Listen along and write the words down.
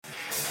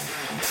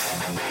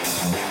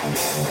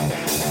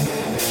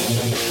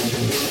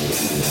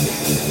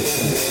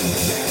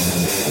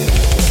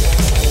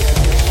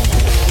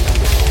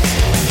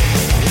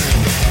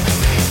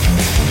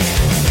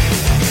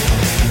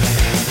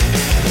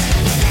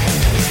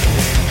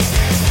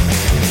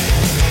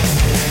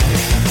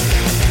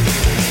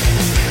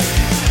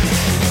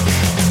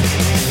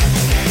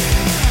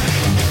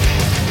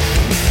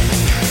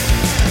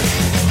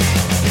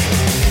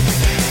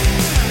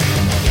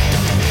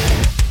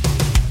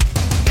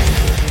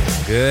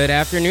Good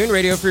afternoon,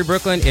 Radio Free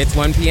Brooklyn. It's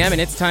 1 p.m.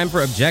 and it's time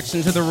for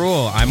Objection to the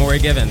Rule. I'm Ori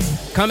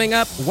Givens. Coming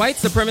up, white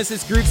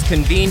supremacist groups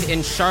convened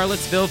in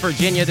Charlottesville,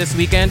 Virginia this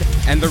weekend,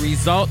 and the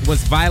result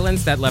was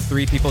violence that left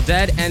 3 people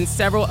dead and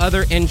several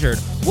other injured.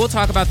 We'll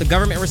talk about the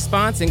government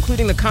response,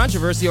 including the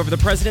controversy over the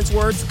president's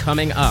words,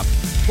 coming up.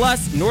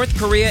 Plus, North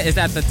Korea is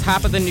at the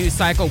top of the news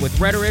cycle with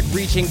rhetoric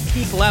reaching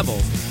peak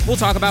levels. We'll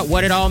talk about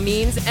what it all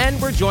means,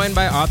 and we're joined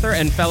by author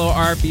and fellow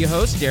RFB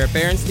host Jarrett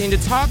Berenstein to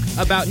talk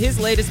about his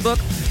latest book,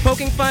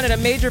 Poking Fun at a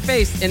Major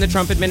Face in the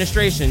Trump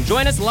administration.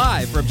 Join us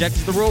live for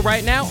Objections to the Rule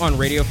right now on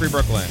Radio Free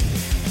Brooklyn.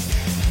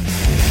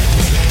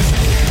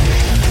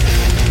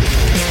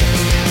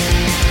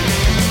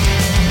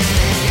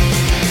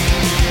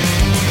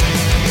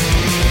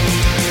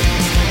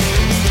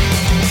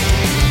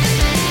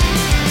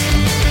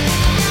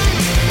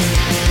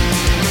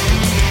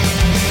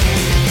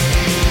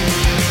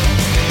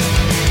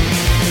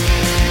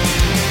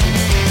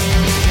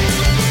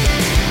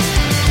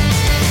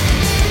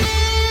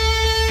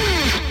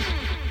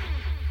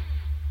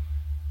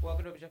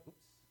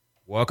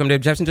 Welcome to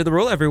Objection to the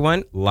Rule,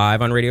 everyone.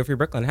 Live on Radio Free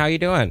Brooklyn. How are you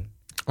doing?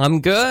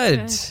 I'm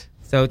good.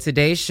 So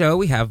today's show,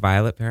 we have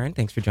Violet Perrin.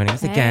 Thanks for joining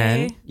us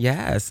again.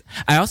 Yes.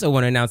 I also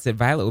want to announce that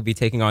Violet will be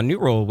taking on a new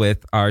role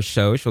with our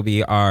show. She'll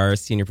be our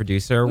senior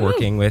producer,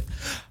 working with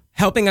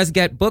helping us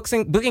get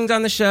bookings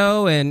on the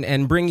show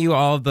and bring you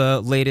all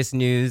the latest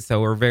news. So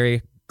we're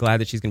very glad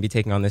that she's going to be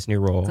taking on this new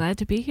role. Glad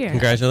to be here.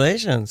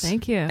 Congratulations.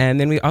 Thank you. And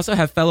then we also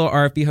have fellow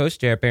RFB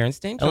host Jarrett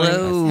Berenstein.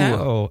 Hello.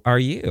 How are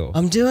you?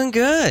 I'm doing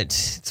good.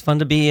 It's fun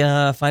to be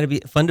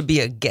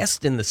a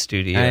guest in the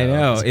studio. I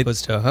know. As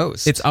opposed to a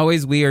host. It's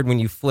always weird when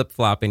you flip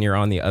flop and you're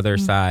on the other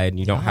side and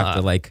you don't have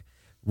to like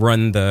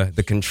run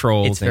the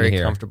controls. It's very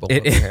here. comfortable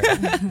over here.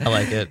 I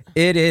like it.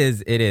 It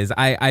is.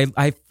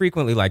 I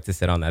frequently like to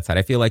sit on that side.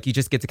 I feel like you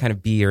just get to kind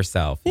of be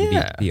yourself.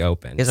 Yeah. Be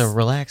open. You have to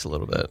relax a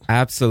little bit.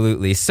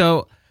 Absolutely.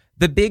 So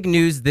the big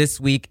news this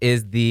week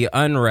is the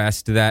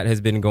unrest that has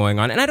been going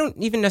on. And I don't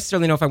even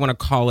necessarily know if I want to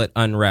call it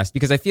unrest,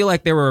 because I feel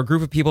like there were a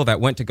group of people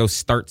that went to go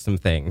start some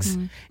things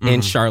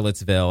in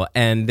Charlottesville,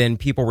 and then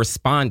people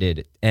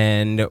responded.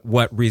 And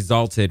what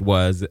resulted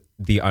was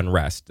the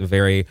unrest, a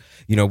very,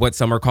 what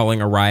some are calling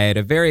a riot,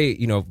 a very,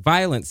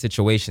 violent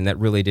situation that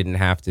really didn't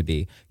have to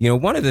be.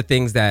 One of the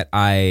things that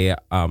I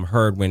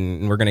heard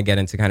when we're going to get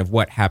into kind of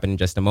what happened in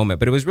just a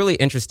moment, but it was really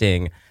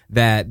interesting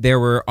that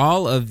there were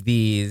all of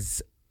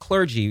these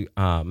clergy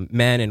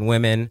men and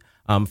women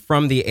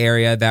from the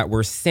area that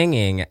were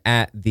singing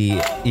at the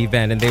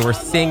event, and they were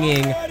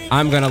singing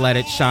 "I'm Gonna Let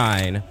It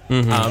Shine."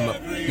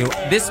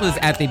 This was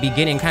at the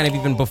beginning, kind of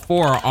even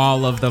before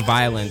all of the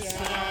violence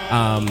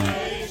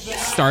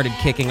started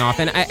kicking off.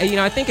 And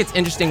I think it's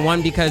interesting,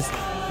 one, because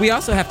we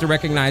also have to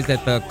recognize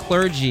that the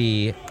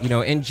clergy,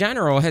 in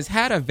general, has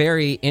had a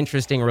very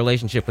interesting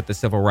relationship with the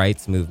civil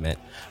rights movement.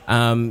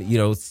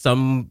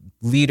 Some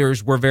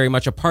leaders were very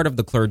much a part of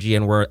the clergy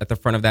and were at the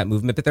front of that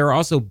movement, but there are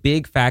also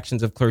big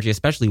factions of clergy,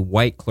 especially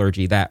white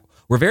clergy, that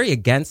were very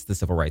against the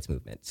civil rights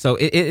movement. So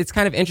it's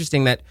kind of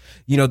interesting that,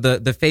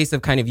 the face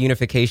of kind of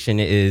unification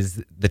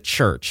is the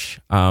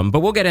church. But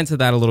we'll get into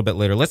that a little bit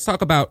later. Let's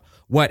talk about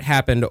what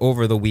happened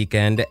over the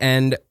weekend.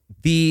 And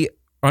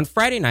on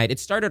Friday night, it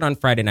started on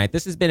Friday night.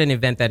 This has been an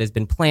event that has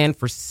been planned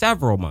for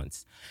several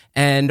months.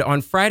 And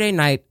on Friday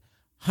night,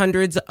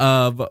 hundreds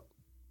of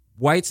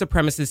white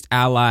supremacist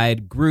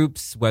allied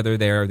groups, whether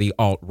they're the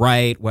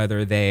alt-right,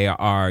 whether they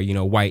are,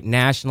 white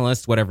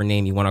nationalists, whatever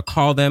name you want to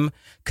call them,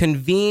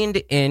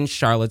 convened in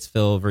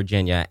Charlottesville,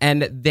 Virginia.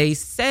 And they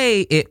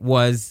say it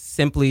was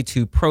simply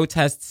to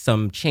protest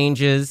some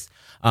changes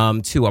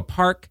to a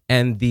park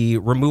and the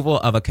removal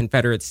of a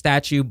Confederate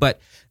statue. But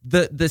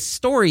the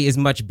story is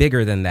much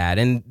bigger than that.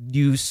 And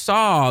you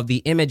saw the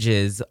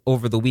images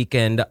over the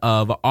weekend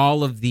of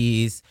all of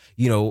these,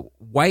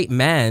 white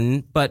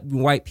men, but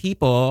white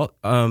people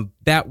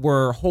that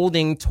were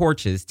holding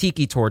torches,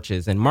 tiki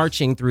torches, and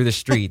marching through the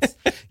streets,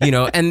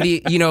 and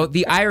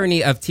the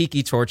irony of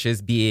tiki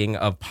torches being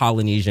of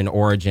Polynesian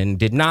origin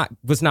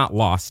was not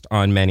lost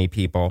on many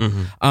people.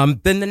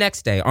 Then the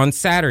next day, on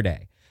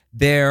Saturday,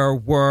 there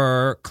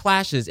were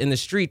clashes in the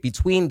street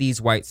between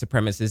these white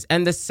supremacists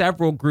and the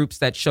several groups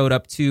that showed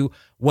up to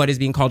what is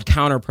being called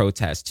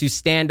counter-protest, to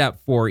stand up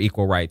for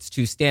equal rights,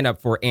 to stand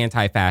up for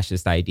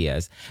anti-fascist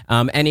ideas.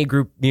 Any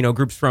group,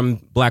 groups from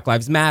Black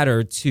Lives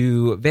Matter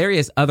to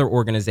various other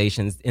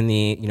organizations in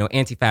the,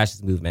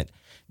 anti-fascist movement.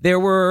 There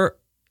were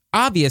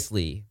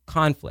obviously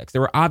conflicts.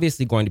 There were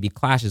obviously going to be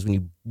clashes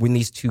when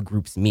these two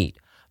groups meet.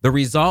 The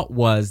result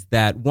was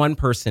that one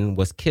person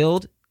was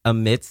killed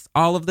amidst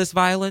all of this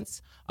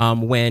violence,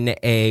 when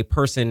a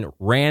person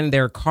ran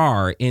their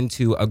car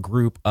into a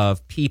group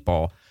of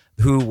people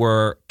who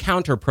were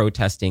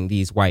counter-protesting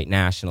these white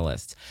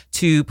nationalists.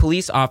 2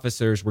 police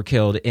officers were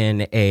killed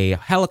in a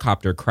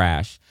helicopter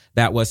crash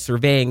that was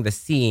surveying the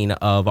scene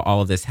of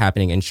all of this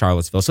happening in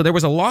Charlottesville. So there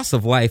was a loss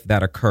of life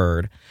that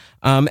occurred.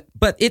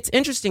 But it's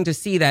interesting to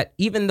see that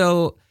even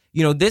though,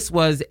 this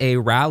was a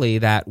rally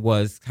that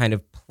was kind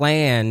of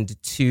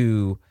planned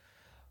to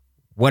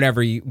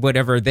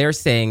whatever they're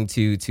saying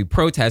to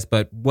protest,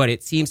 but what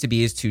it seems to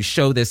be is to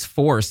show this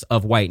force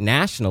of white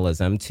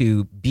nationalism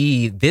to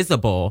be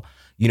visible.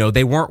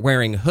 They weren't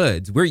wearing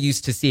hoods. We're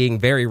used to seeing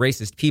very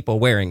racist people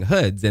wearing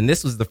hoods, and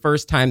this was the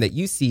first time that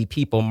you see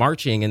people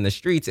marching in the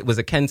streets. It was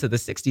akin to the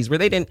 60s where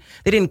they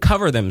didn't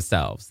cover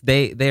themselves.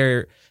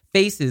 Their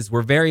faces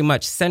were very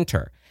much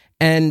center.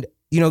 And,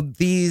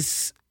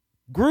 these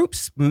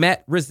groups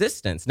met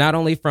resistance, not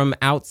only from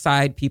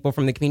outside people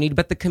from the community,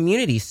 but the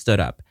community stood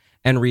up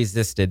and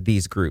resisted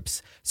these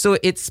groups. So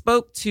it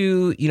spoke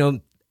to,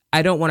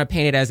 I don't want to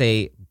paint it as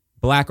a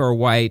black or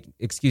white,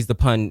 excuse the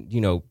pun,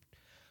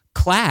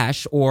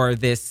 clash or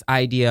this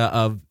idea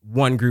of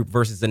one group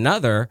versus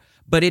another,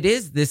 but it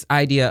is this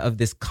idea of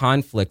this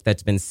conflict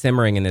that's been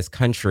simmering in this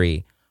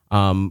country,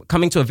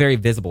 coming to a very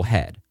visible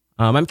head.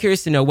 I'm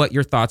curious to know what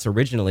your thoughts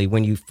originally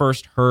when you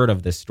first heard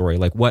of this story.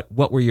 Like,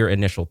 what were your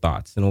initial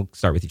thoughts? And we'll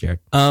start with you, Jared.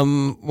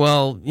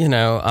 Well,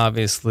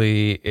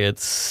 obviously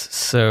it's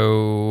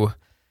so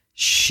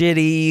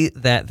shitty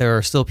that there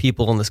are still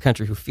people in this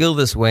country who feel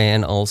this way,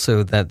 and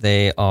also that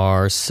they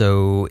are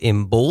so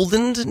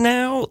emboldened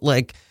now.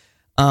 Like,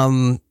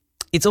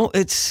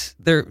 it's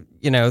there.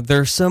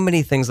 There's so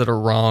many things that are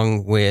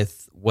wrong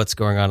with what's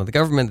going on in the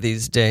government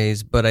these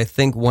days. But I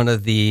think one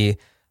of the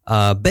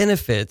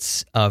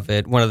benefits of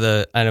it,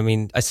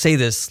 I say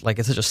this like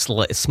it's such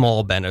a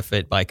small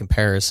benefit by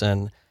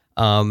comparison,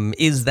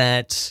 is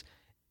that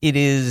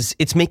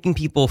it's making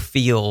people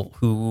feel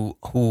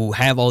who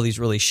have all these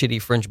really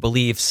shitty fringe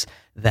beliefs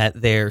that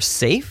they're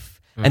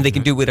safe and they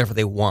can do whatever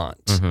they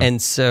want.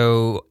 And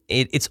so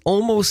it's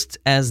almost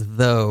as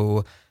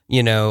though,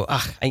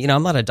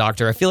 I'm not a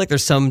doctor. I feel like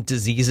there's some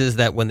diseases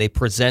that when they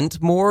present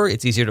more,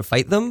 it's easier to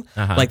fight them.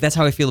 Like, that's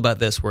how I feel about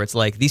this, where it's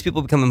like these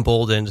people become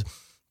emboldened.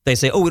 They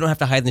say, we don't have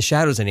to hide in the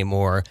shadows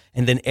anymore.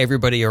 And then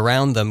everybody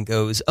around them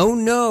goes, oh,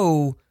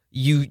 no,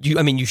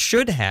 you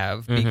should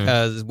have,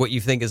 because what you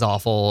think is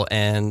awful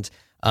and,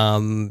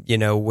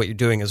 what you're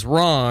doing is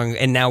wrong.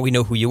 And now we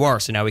know who you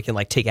are. So now we can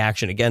take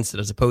action against it,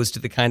 as opposed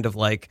to the kind of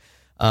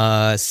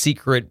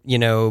secret,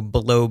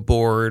 below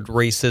board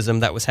racism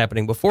that was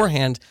happening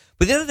beforehand.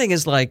 But the other thing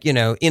is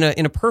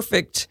in a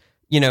perfect,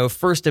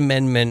 First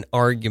Amendment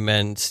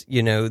argument,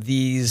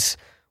 these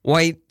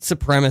white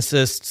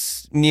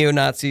supremacists,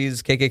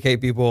 neo-Nazis,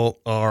 KKK people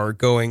are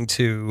going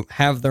to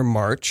have their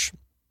march,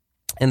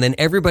 and then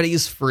everybody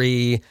is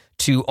free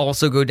to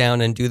also go down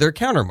and do their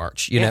counter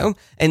march, you know?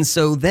 And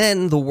so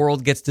then the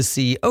world gets to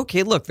see,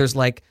 okay, look, there's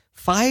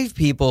 5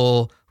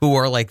 people who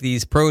are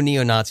these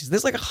pro-neo-Nazis.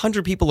 There's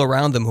 100 people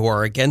around them who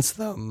are against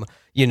them.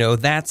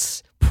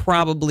 That's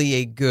probably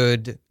a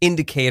good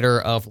indicator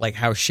of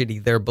how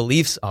shitty their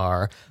beliefs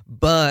are.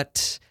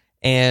 But...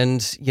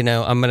 And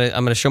I'm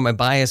gonna show my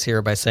bias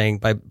here by saying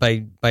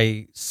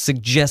by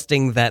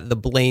suggesting that the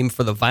blame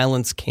for the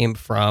violence came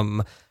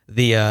from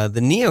the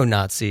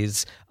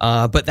neo-Nazis,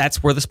 but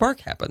that's where the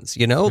spark happens.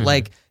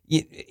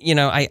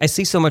 I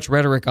see so much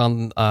rhetoric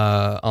on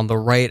the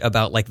right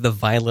about the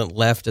violent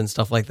left and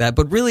stuff like that.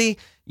 But really,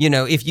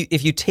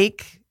 if you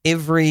take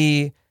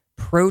every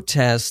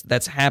protest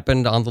that's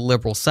happened on the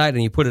liberal side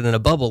and you put it in a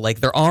bubble,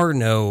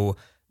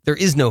 there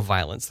is no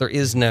violence. There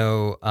is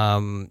no,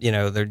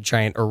 there are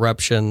giant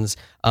eruptions.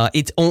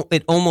 It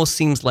almost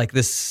seems like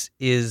this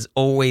is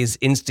always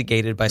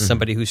instigated by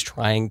somebody who's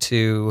trying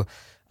to,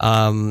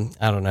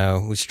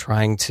 who's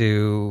trying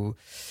to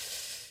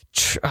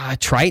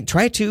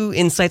try to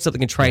incite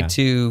something and try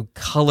to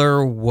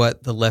color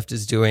what the left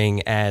is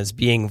doing as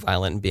being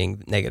violent and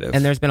being negative.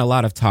 And there's been a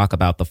lot of talk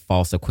about the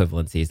false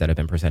equivalencies that have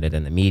been presented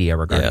in the media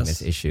regarding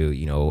this issue,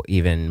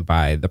 even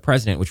by the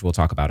president, which we'll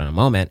talk about in a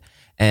moment.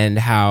 And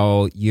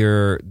how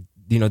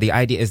the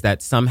idea is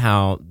that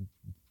somehow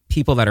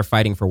people that are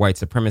fighting for white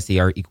supremacy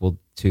are equal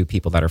to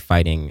people that are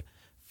fighting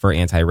for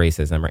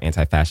anti-racism or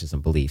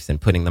anti-fascism beliefs,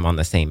 and putting them on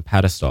the same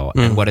pedestal.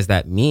 And what does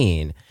that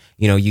mean?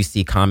 You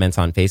see comments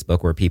on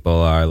Facebook where people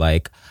are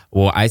like,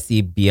 well, I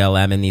see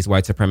BLM and these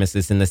white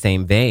supremacists in the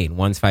same vein.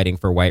 One's fighting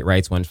for white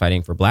rights, one's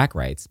fighting for black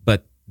rights.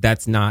 But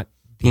that's not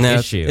the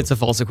issue. It's a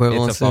false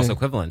equivalency. It's a false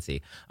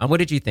equivalency. What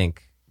did you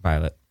think,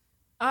 Violet?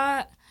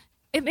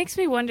 It makes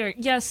me wonder.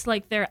 Yes,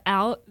 they're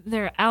out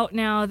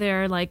now.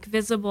 They're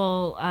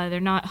visible. They're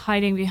not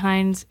hiding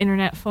behind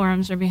internet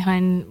forums or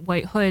behind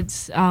white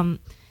hoods.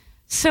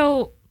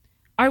 So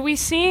are we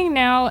seeing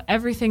now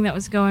everything that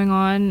was going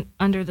on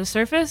under the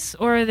surface,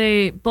 or are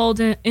they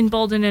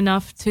emboldened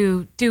enough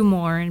to do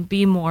more and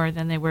be more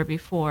than they were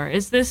before?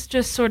 Is this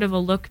just sort of a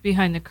look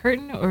behind the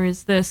curtain, or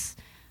is this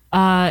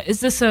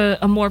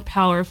a more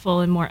powerful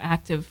and more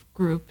active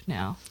group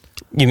now?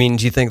 You mean,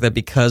 do you think that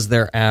because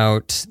they're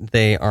out,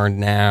 they are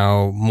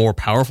now more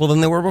powerful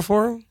than they were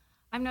before?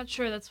 I'm not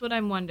sure. That's what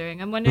I'm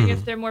wondering. I'm wondering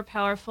if they're more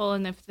powerful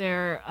and if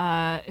they're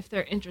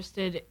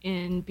interested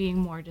in being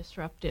more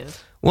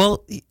disruptive.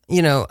 Well,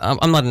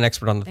 I'm not an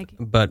expert on the,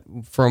 but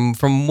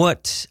from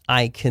what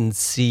I can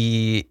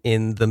see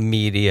in the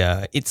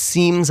media, it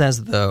seems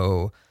as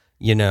though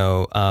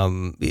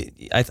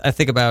I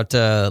think about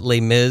Les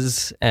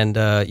Mis and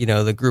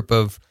the group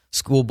of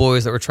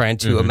schoolboys that were trying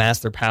to amass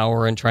their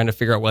power and trying to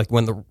figure out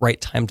when the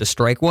right time to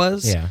strike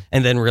was,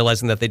 and then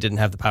realizing that they didn't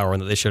have the power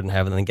and that they shouldn't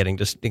have, and then getting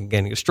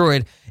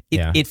destroyed.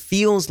 It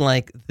feels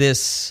like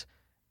this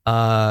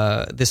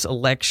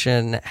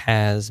election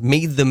has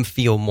made them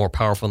feel more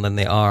powerful than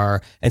they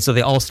are, and so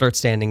they all start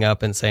standing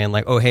up and saying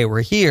like, "Oh, hey,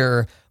 we're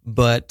here."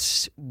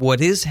 But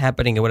what is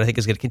happening, and what I think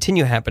is going to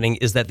continue happening,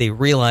 is that they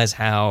realize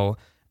how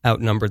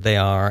outnumbered they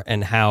are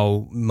and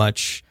how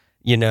much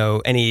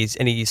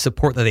any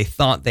support that they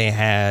thought they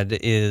had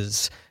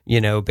is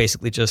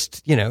basically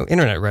just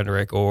internet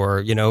rhetoric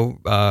or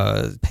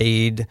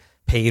paid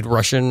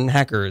Russian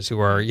hackers who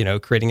are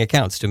creating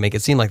accounts to make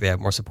it seem like they have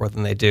more support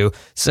than they do.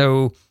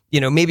 So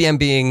maybe I'm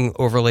being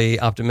overly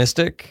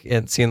optimistic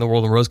and seeing the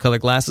world in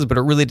rose-colored glasses, but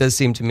it really does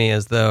seem to me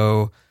as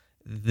though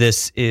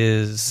this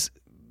is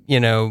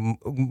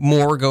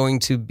more going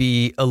to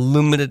be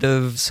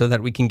illuminative so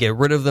that we can get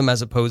rid of them,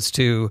 as opposed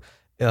to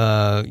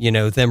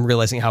them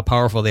realizing how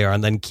powerful they are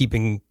and then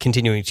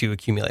continuing to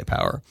accumulate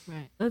power.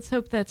 Right. Let's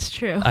hope that's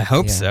true. I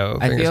hope so.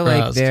 I feel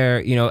like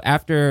they're,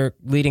 after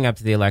leading up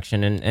to the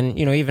election and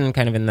even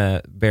kind of in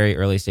the very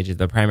early stages of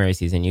the primary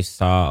season, you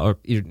saw, or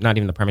not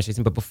even the primary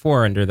season, but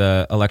before, under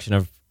the election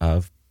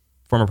of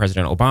former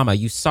President Obama,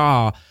 you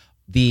saw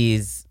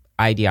these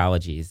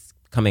ideologies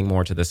coming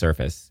more to the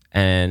surface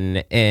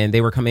and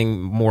they were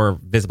coming more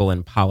visible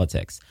in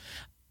politics.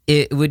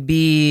 It would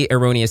be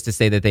erroneous to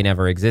say that they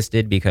never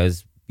existed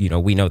because,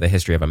 we know the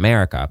history of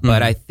America.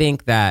 But I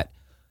think that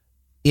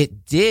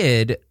it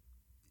did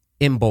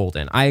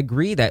embolden. I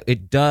agree that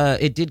it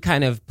did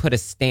kind of put a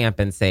stamp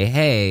and say,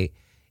 hey,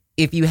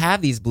 if you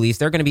have these beliefs,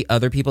 there are going to be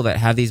other people that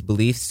have these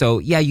beliefs. So,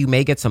 yeah, you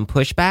may get some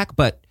pushback,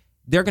 but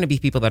there are going to be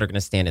people that are going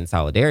to stand in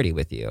solidarity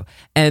with you.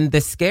 And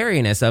the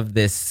scariness of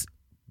this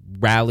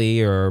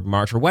rally or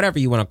march or whatever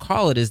you want to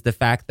call it is the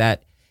fact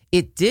that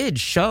it did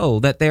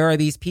show that there are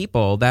these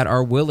people that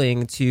are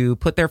willing to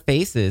put their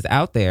faces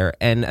out there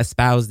and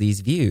espouse these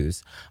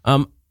views.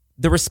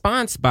 The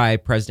response by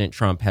President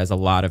Trump has a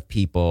lot of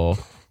people,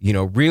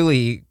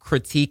 really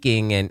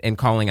critiquing and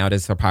calling out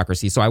his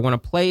hypocrisy. So I want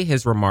to play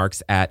his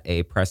remarks at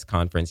a press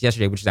conference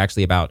yesterday, which is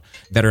actually about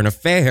veteran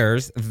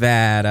affairs,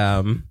 that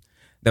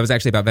was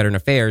actually about veteran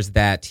affairs,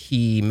 that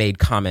he made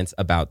comments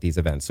about these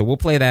events. So we'll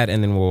play that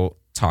and then we'll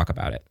talk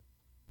about it.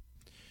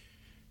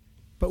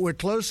 But we're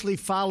closely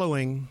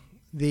following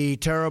the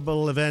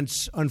terrible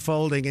events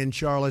unfolding in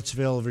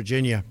Charlottesville,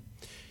 Virginia.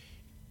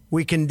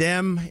 We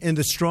condemn in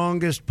the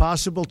strongest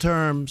possible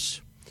terms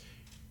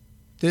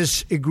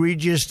this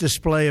egregious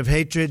display of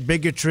hatred,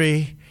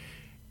 bigotry,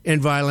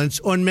 and violence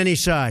on many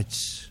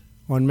sides.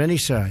 On many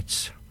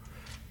sides.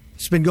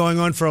 It's been going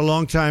on for a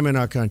long time in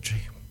our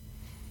country.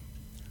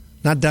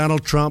 Not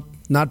Donald Trump,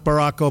 not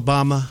Barack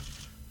Obama.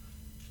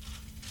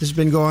 This has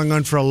been going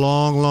on for a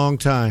long, long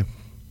time.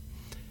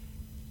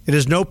 It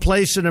has no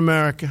place in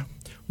America.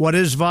 What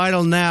is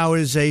vital now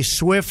is a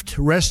swift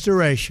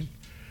restoration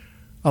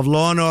of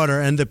law and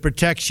order and the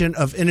protection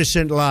of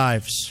innocent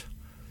lives.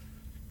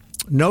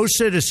 No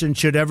citizen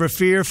should ever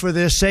fear for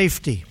their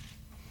safety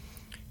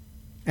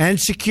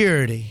and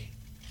security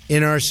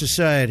in our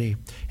society,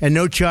 and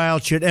no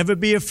child should ever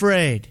be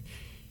afraid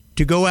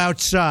to go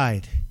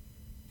outside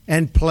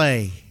and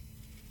play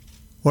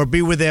or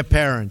be with their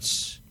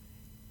parents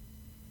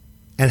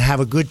and have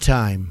a good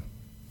time.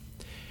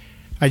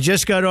 I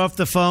just got off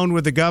the phone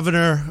with the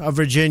governor of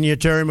Virginia,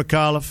 Terry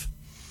McAuliffe,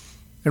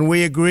 and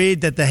we agreed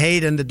that the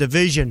hate and the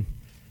division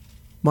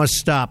must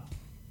stop,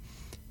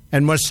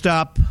 and must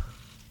stop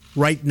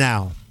right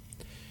now.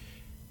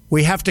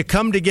 We have to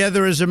come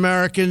together as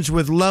Americans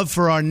with love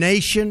for our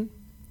nation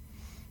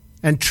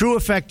and true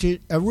affection,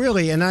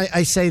 and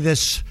I say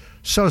this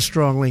so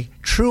strongly,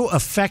 true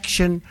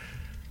affection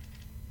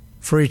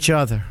for each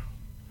other.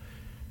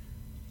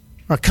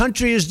 Our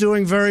country is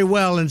doing very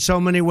well in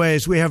so many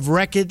ways. We have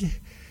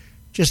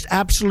just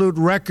absolute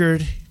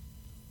record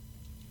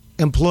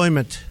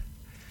employment.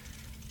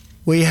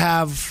 We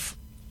have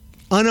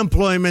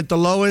unemployment, the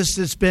lowest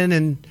it's been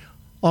in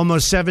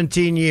almost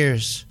 17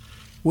 years.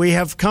 We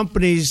have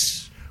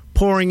companies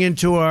pouring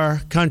into our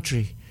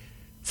country,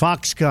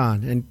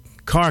 Foxconn and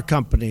car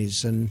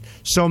companies and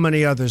so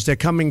many others. They're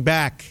coming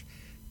back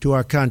to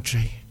our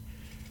country.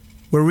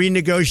 We're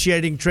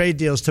renegotiating trade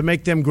deals to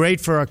make them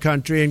great for our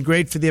country and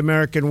great for the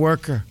American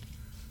worker.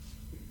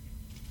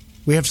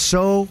 We have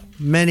so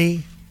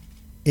many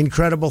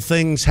incredible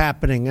things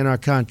happening in our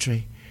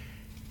country.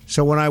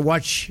 So when I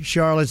watch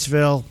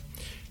Charlottesville,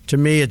 to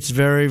me it's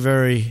very,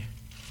 very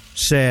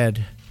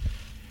sad.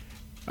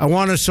 I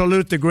want to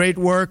salute the great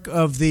work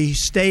of the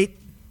state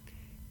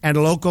and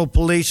local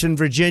police in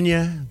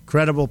Virginia,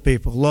 incredible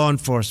people. Law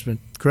enforcement,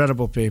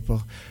 incredible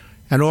people.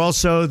 And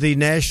also the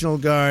National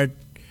Guard.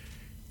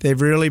 They've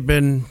really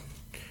been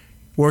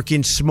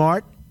working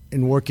smart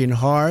and working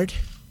hard.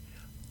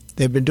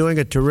 They've been doing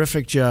a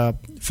terrific job.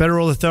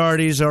 Federal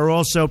authorities are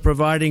also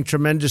providing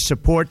tremendous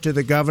support to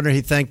the governor.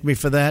 He thanked me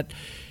for that.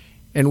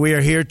 And we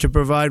are here to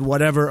provide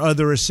whatever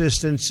other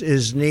assistance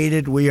is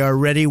needed. We are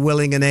ready,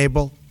 willing, and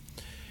able.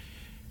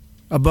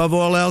 Above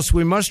all else,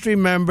 we must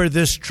remember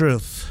this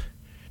truth.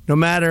 No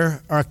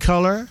matter our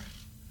color,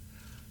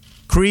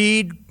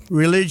 creed,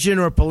 religion,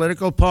 or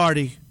political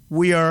party,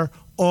 we are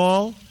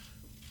all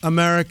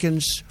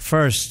Americans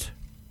first.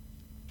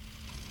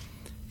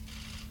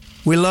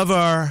 We love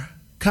our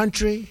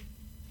country.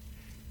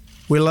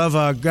 We love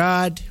our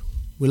God.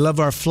 We love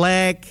our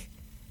flag.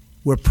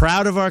 We're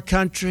proud of our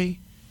country.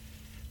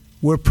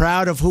 We're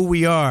proud of who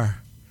we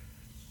are.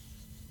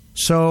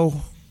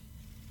 So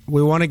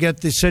we want to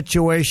get the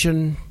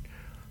situation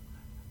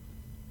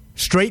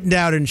straightened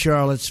out in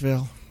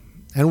Charlottesville,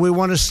 and we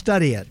want to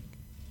study it.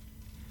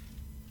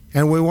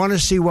 And we want to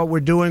see what we're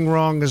doing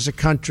wrong as a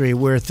country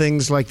where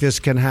things like this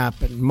can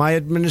happen. My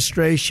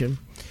administration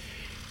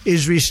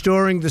is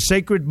restoring the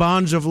sacred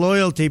bonds of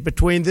loyalty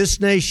between this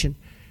nation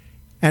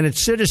and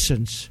its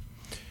citizens.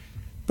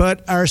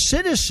 But our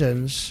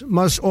citizens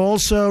must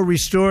also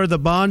restore the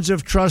bonds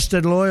of trust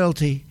and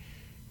loyalty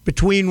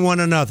between one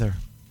another.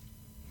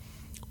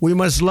 We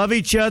must love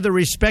each other,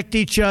 respect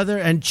each other,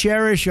 and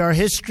cherish our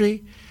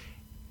history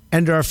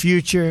and our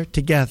future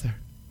together.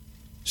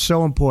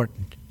 So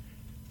important.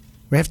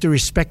 We have to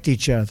respect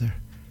each other.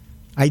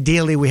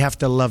 Ideally, we have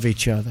to love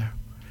each other.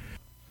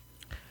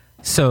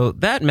 So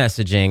that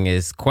messaging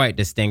is quite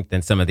distinct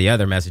than some of the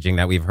other messaging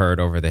that we've heard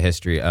over the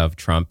history of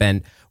Trump.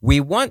 And we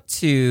want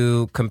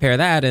to compare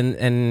that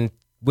and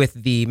with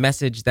the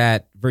message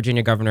that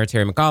Virginia Governor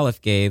Terry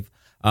McAuliffe gave.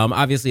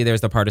 Obviously,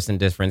 there's the partisan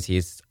difference.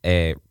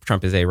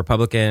 Trump is a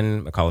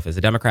Republican, McAuliffe is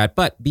a Democrat.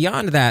 But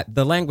beyond that,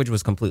 the language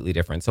was completely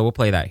different. So we'll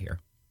play that here.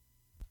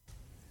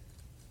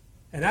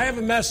 And I have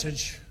a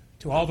message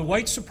to all the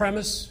white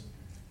supremacists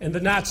and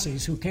the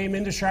Nazis who came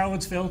into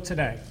Charlottesville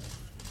today.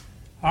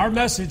 Our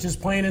message is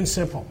plain and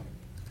simple.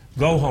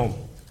 Go home.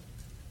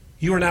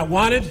 You are not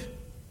wanted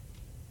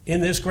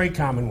in this great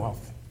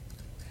Commonwealth.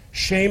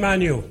 Shame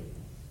on you.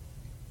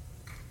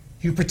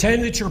 You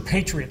pretend that you're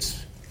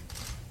patriots,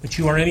 but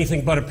you are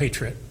anything but a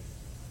patriot.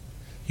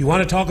 You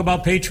want to talk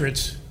about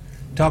patriots,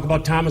 talk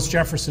about Thomas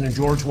Jefferson and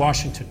George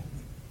Washington,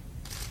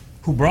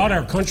 who brought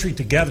our country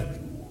together.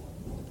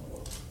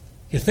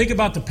 You think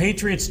about the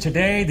patriots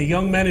today, the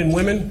young men and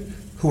women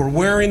who are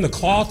wearing the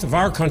cloth of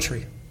our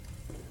country.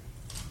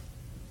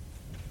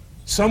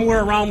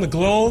 Somewhere around the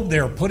globe, they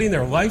are putting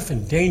their life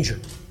in danger.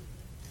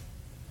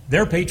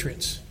 They're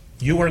patriots.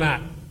 You are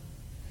not.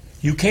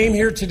 You came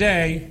here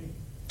today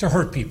to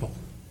hurt people.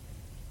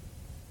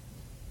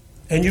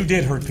 And you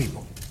did hurt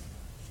people.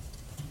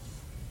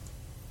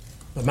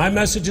 But my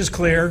message is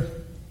clear.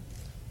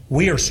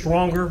 We are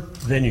stronger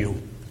than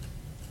you.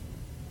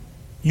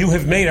 You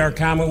have made our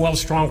Commonwealth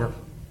stronger.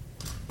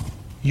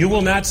 You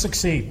will not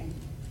succeed.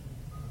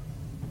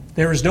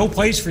 There is no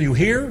place for you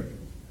here.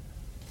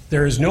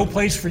 There is no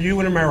place for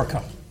you in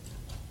America.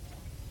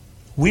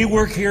 We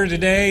work here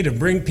today to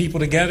bring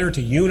people together,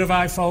 to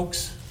unify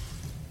folks.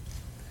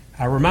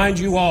 I remind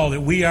you all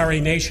that we are a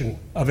nation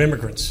of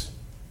immigrants.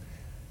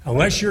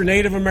 Unless you're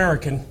Native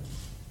American,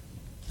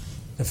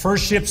 the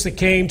first ships that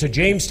came to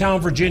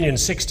Jamestown, Virginia in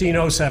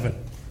 1607.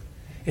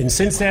 And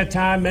since that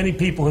time, many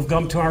people have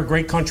come to our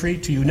great country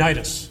to unite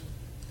us.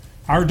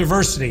 Our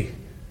diversity,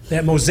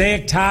 that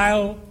mosaic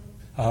tile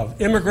of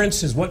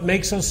immigrants, is what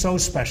makes us so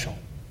special.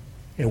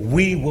 And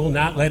we will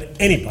not let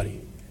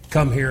anybody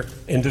come here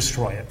and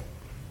destroy it.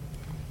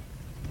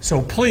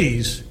 So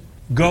please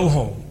go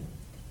home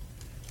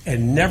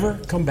and never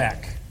come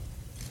back.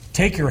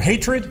 Take your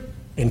hatred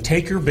and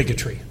take your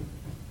bigotry.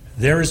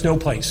 There is no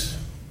place.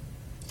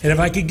 And if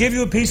I could give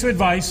you a piece of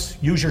advice,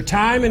 use your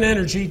time and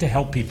energy to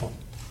help people.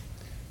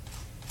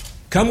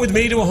 Come with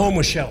me to a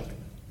homeless shelter.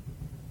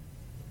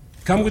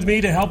 Come with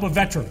me to help a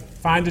veteran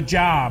find a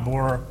job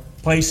or a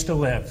place to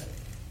live.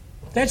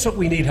 That's what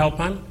we need help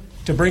on,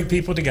 to bring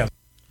people together.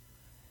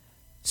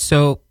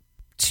 So,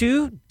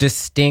 two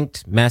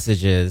distinct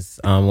messages,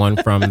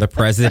 one from the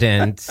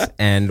president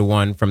and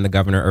one from the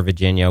governor of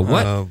Virginia.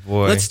 Oh,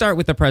 boy. Let's start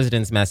with the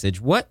president's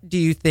message. What do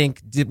you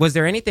think, was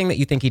there anything that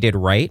you think he did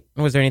right?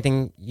 Or was there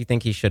anything you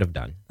think he should have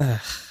done?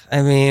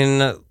 I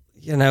mean,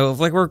 you know,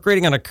 like we're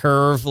grading on a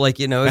curve. Like,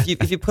 you know,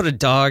 if you put a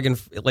dog in,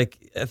 like,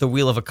 at the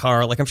wheel of a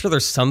car, like, I'm sure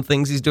there's some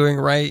things he's doing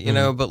right, you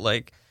know, but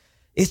like,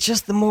 it's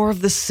just the more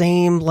of the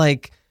same,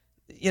 like,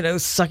 you know,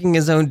 sucking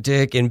his own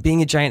dick and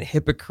being a giant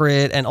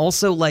hypocrite. And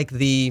also like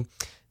this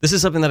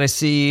is something that I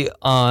see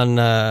on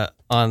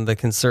the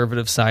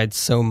conservative side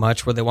so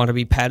much, where they want to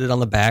be patted on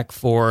the back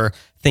for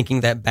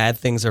thinking that bad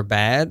things are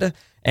bad.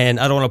 And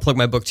I don't want to plug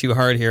my book too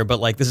hard here, but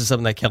like, this is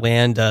something that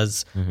Kellyanne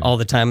does all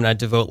the time. And I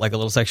devote like a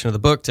little section of the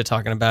book to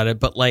talking about it.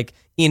 But like,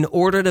 in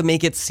order to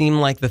make it seem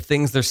like the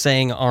things they're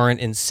saying aren't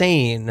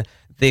insane,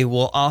 They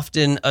will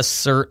often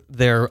assert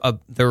their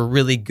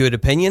really good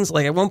opinions.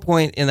 Like at one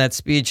point in that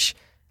speech,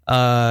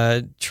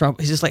 Trump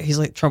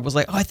Trump was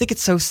like, "Oh, I think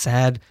it's so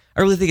sad.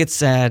 I really think it's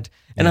sad."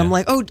 And I'm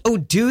like, "Oh,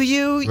 do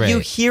you? Right. You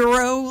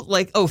hero?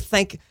 Like, oh,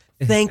 thank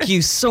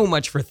you so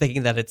much for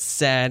thinking that it's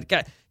sad."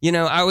 God,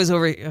 I was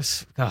over.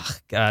 Oh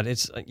God,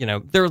 it's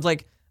there was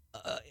like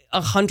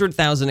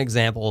 100,000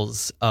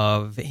 examples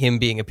of him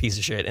being a piece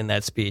of shit in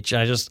that speech.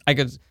 And I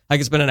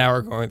could spend an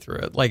hour going through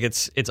it. Like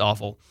it's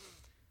awful.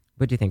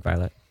 What do you think,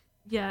 Violet?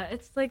 Yeah,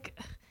 it's like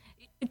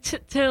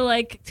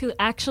to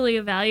actually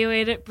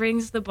evaluate it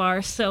brings the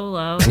bar so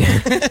low.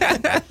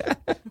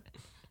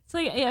 It's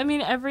like, I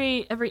mean,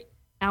 every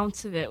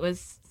ounce of it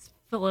was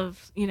full of,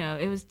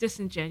 it was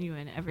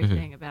disingenuine,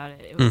 everything about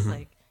it. It was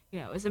like,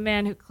 it was a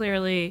man who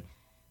clearly,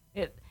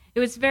 it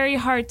was very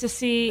hard to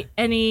see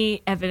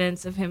any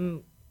evidence of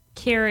him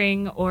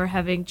caring or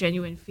having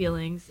genuine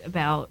feelings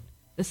about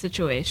the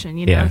situation.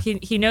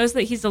 He knows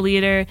that he's a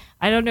leader.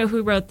 I don't know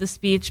who wrote the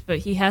speech, but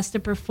he has to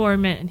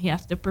perform it, and he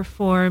has to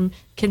perform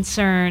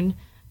concern.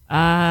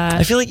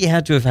 I feel like he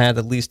had to have had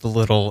at least a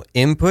little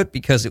input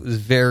because it was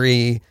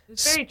very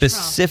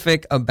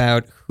specific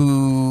about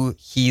who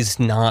he's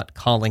not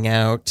calling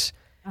out.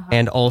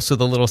 And also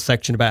the little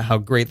section about how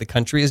great the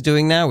country is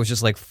doing now was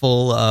just like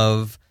full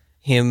of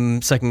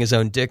him sucking his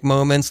own dick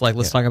moments. Like,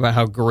 let's talk about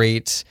how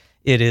great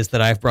it is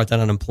that I've brought down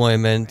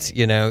unemployment,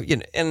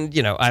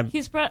 right.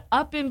 He's brought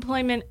up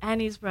employment and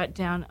he's brought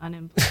down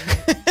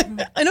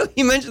unemployment. I know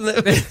he mentioned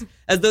that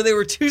as though they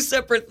were two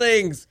separate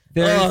things.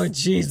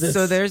 Jesus.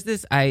 So there's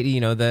this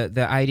idea,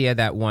 the idea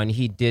that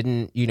he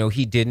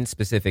didn't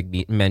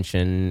specifically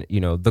mention,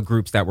 the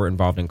groups that were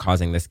involved in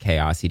causing this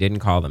chaos. He didn't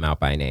call them out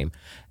by name.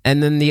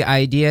 And then the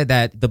idea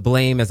that the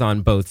blame is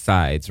on both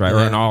sides, right? Or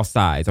on all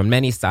sides, on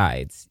many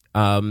sides.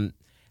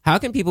 How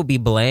can people be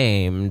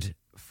blamed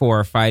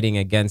for fighting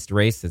against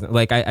racism?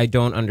 Like, I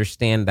don't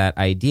understand that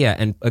idea.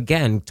 And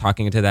again,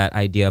 talking to that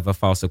idea of a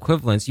false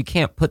equivalence, you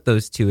can't put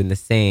those two in the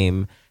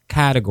same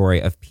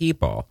category of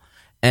people.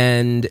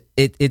 And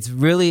it's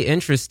really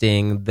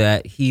interesting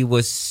that he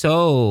was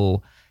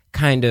so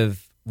kind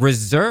of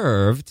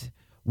reserved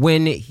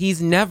when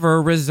he's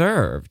never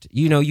reserved.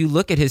 You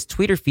look at his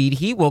Twitter feed,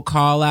 he will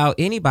call out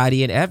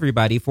anybody and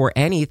everybody for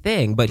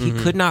anything, but he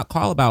could not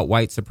call about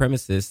white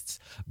supremacists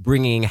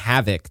bringing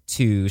havoc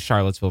to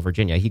Charlottesville,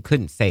 Virginia. He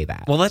couldn't say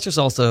that. Well, that's just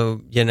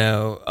also,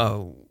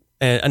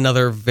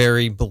 another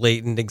very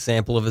blatant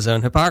example of his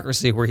own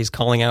hypocrisy where he's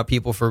calling out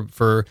people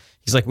for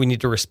he's like, we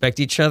need to respect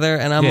each other.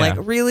 And I'm like,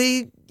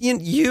 really?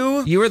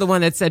 You were the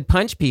one that said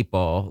punch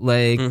people.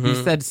 Like, you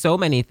said so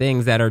many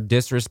things that are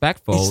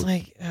disrespectful. It's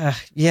like,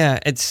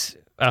 it's,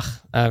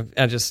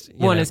 I just,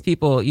 one is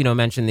people,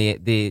 mentioned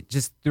the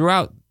just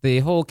throughout the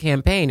whole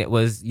campaign, it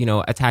was,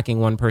 attacking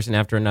one person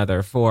after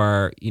another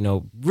for,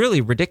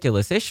 really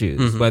ridiculous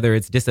issues, whether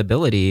it's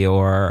disability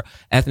or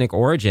ethnic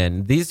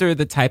origin. These are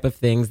the type of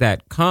things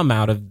that come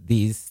out of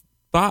these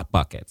thought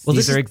buckets. Well,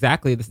 this is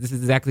exactly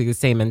the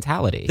same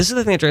mentality. This is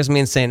the thing that drives me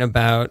insane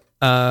about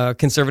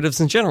conservatives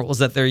in general, is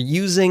that they're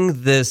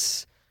using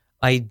this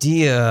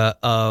idea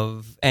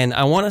of, and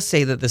I want to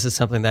say that this is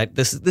something that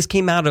this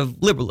came out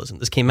of liberalism.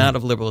 This came out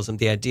of liberalism,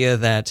 the idea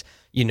that,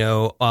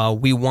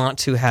 we want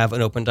to have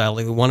an open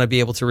dialogue. We want to be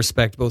able to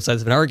respect both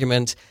sides of an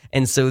argument.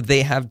 And so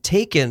they have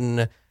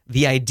taken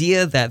the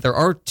idea that there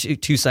are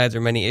two sides or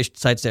many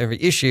sides to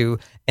every issue,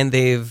 and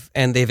they've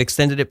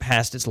extended it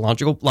past its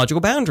logical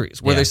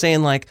boundaries, where they're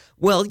saying like,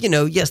 well,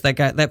 yes,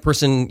 that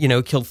person,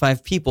 killed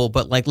 5 people,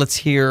 but like, let's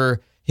hear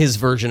his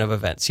version of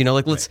events,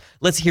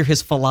 let's hear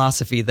his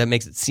philosophy that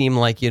makes it seem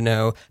like,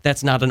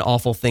 that's not an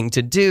awful thing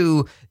to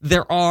do.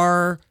 There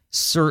are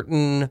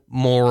certain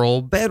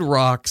moral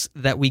bedrocks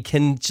that we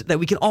can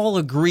all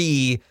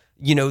agree,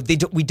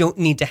 we don't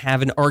need to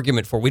have an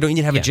argument for. We don't need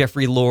to have a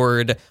Jeffrey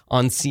Lord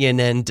on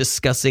CNN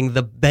discussing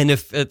the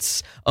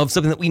benefits of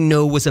something that we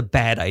know was a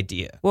bad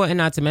idea. Well, and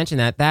not to mention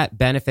that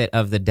benefit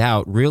of the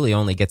doubt really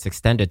only gets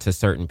extended to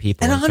certain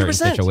people in certain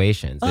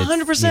situations.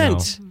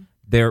 100%.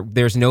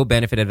 There's no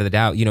benefit of the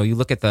doubt. You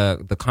look at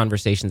the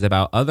conversations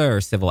about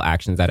other civil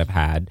actions that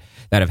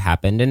have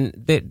happened, and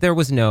there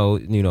was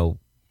no,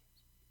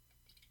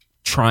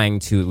 trying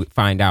to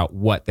find out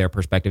what their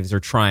perspectives or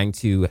trying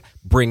to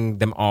bring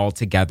them all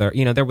together.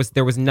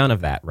 There was none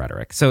of that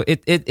rhetoric. So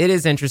it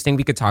is interesting.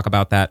 We could talk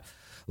about that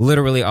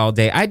literally all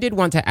day. I did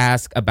want to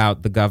ask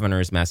about the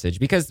governor's message,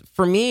 because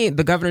for me,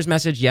 the governor's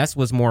message, yes,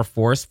 was more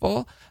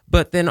forceful,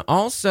 but then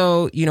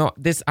also,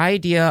 this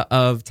idea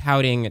of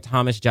touting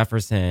Thomas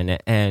Jefferson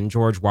and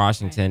George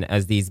Washington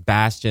as these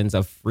bastions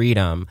of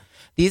freedom.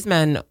 These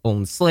men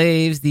owned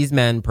slaves. These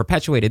men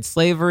perpetuated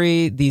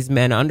slavery. These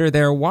men, under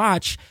their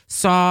watch,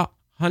 saw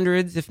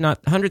hundreds, if not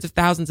hundreds of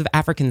thousands of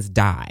Africans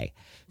die.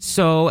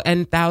 So,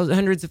 and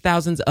hundreds of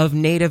thousands of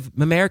Native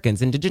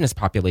Americans, indigenous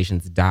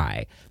populations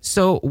die.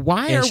 So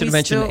why are we should have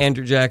mentioned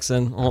Andrew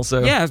Jackson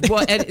also. Yeah,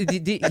 well,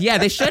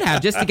 they should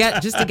have just to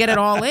get it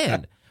all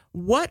in.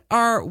 When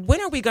are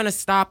we going to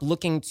stop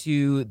looking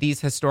to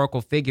these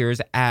historical figures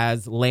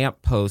as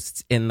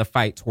lampposts in the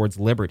fight towards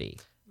liberty?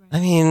 I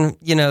mean,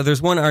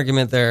 there's one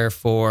argument there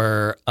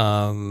for,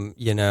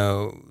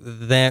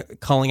 that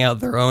calling out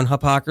their own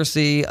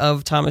hypocrisy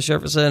of Thomas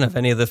Jefferson, of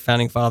any of the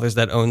founding fathers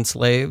that owned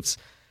slaves.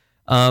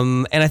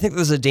 And I think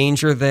there's a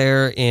danger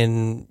there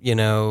in,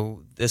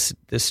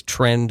 this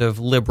trend of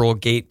liberal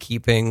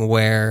gatekeeping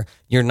where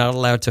you're not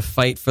allowed to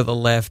fight for the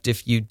left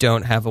if you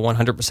don't have a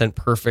 100%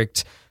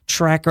 perfect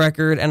track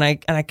record. And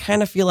I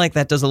kind of feel like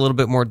that does a little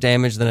bit more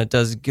damage than it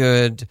does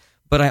good.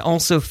 But I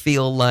also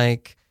feel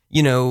like,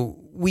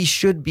 we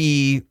should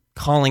be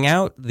calling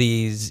out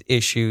these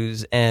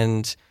issues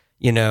and,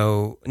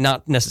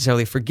 not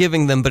necessarily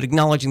forgiving them, but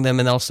acknowledging them,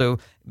 and also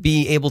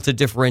be able to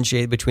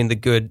differentiate between the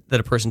good that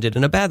a person did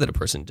and the bad that a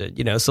person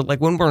did. So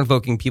like when we're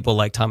invoking people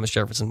like Thomas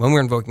Jefferson, when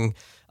we're invoking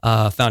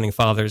founding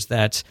fathers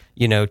that,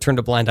 turned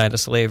a blind eye to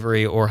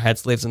slavery or had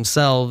slaves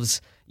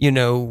themselves,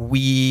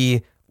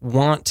 we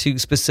want to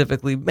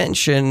specifically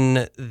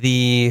mention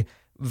the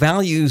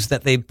values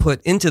that they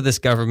put into this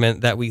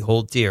government that we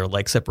hold dear,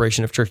 like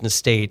separation of church and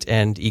state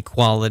and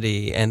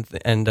equality and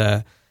rejection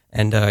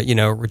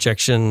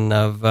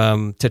of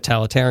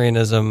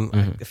totalitarianism.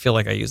 Mm-hmm. I feel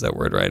like I used that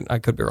word right. I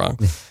could be wrong.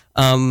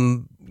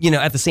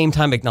 At the same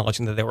time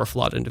acknowledging that they were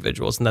flawed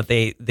individuals and that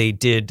they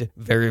did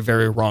very,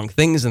 very wrong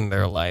things in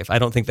their life. I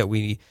don't think that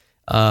we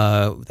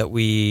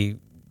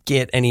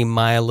get any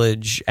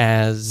mileage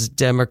as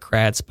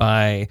Democrats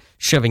by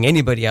shoving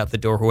anybody out the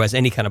door who has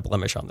any kind of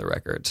blemish on the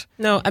record.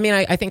 No, I mean,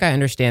 I think I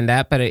understand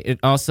that, but it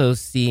also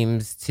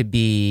seems to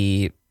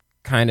be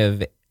kind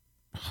of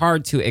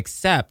hard to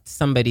accept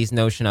somebody's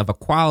notion of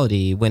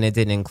equality when it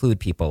didn't include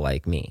people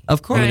like me.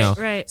 Of course.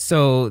 Right.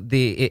 So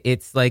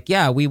it's like,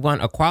 yeah, we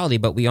want equality,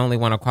 but we only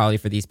want equality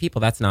for these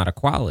people. That's not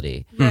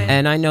equality. Right.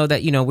 And I know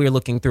that, we're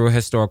looking through a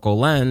historical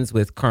lens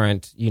with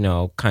current,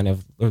 kind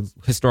of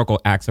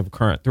historical acts of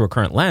through a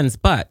current lens,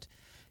 but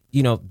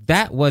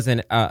that was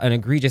an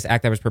egregious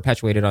act that was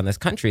perpetuated on this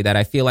country that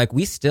I feel like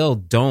we still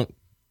don't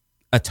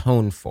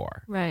atone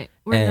for. Right.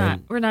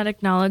 We're not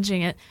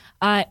acknowledging it.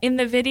 In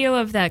the video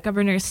of that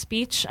governor's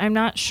speech, I'm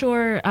not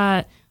sure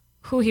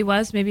who he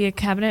was, maybe a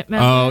cabinet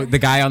member. Oh, the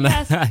guy on the...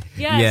 Yes.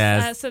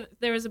 Yes. So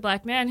there was a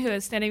black man who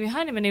was standing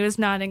behind him, and he was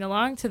nodding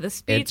along to the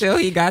speech. Until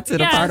he got to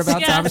the part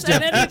about Thomas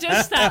Jefferson. And then he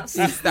just stops.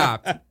 He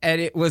stopped.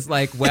 And it was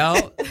like,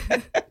 well...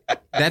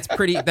 That's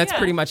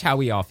pretty much how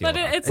we all feel.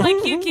 But it's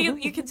like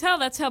you can tell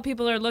that's how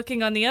people are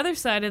looking on the other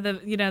side of the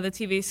the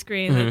TV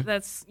screen. Mm-hmm.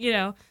 That's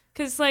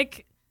because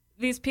like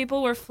these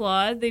people were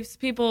flawed. These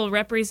people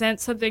represent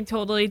something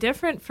totally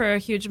different for a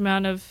huge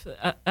amount of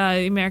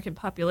the American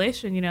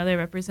population. They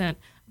represent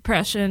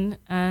oppression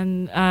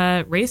and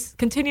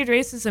continued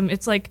racism.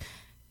 It's like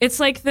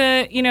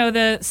the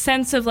the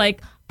sense of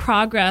like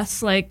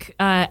progress, like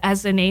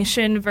as a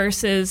nation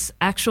versus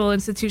actual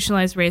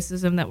institutionalized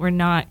racism that we're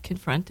not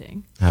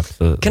confronting.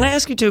 Absolutely. Can I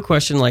ask you a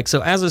question? Like,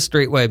 so as a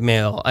straight white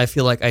male, I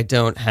feel like I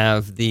don't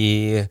have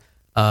the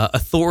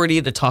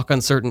authority to talk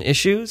on certain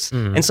issues.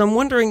 Mm. And so I'm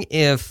wondering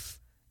if,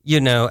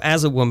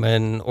 as a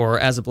woman or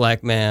as a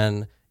black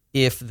man,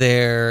 if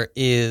there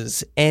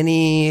is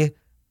any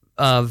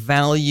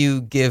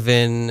value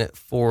given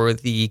for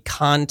the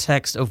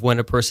context of when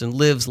a person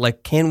lives.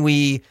 Like, can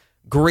we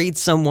grade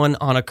someone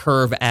on a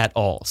curve at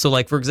all? So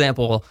like, for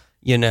example,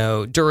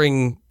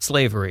 during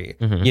slavery,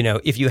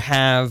 if you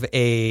have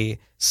a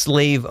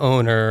slave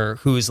owner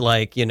who's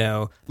like,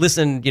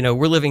 listen,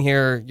 we're living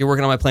here, you're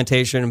working on my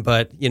plantation,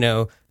 but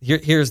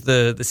here's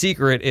the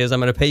secret is I'm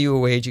going to pay you a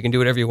wage, you can do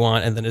whatever you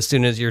want, and then as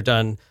soon as you're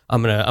done,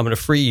 I'm going to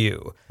free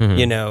you.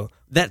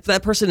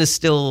 That person is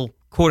still,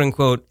 quote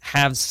unquote,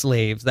 have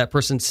slaves. That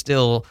person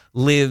still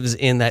lives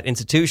in that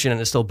institution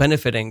and is still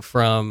benefiting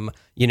from,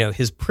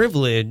 his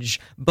privilege.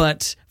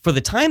 But for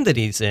the time that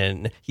he's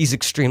in, he's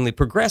extremely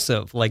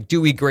progressive. Like, do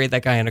we grade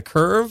that guy on a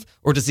curve,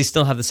 or does he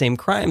still have the same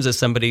crimes as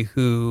somebody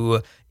who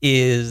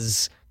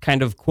is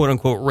kind of, quote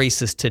unquote,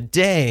 racist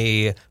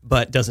today,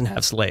 but doesn't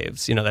have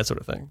slaves, that sort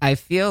of thing? I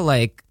feel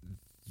like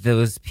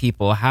those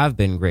people have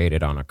been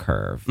graded on a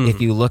curve. Mm-hmm.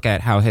 If you look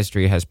at how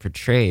history has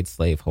portrayed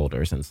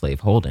slaveholders and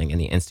slaveholding and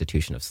the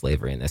institution of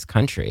slavery in this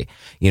country,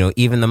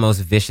 even the most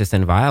vicious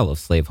and vile of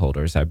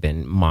slaveholders have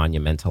been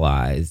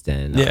monumentalized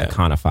and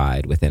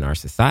codified within our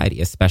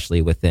society,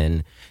 especially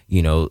within,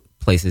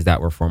 places that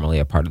were formerly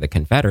a part of the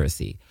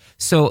Confederacy.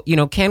 So,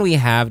 can we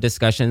have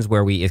discussions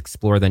where we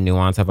explore the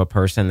nuance of a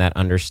person that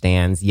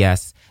understands,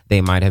 yes,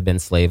 they might have been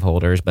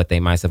slaveholders, but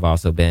they might have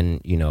also been,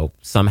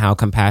 somehow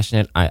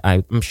compassionate,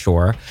 I'm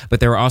sure.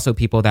 But there were also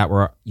people that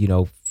were,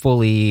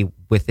 fully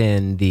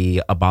within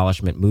the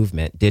abolishment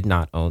movement, did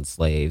not own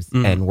slaves,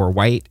 and were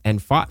white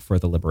and fought for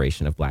the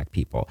liberation of black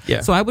people.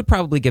 Yeah. So I would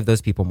probably give those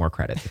people more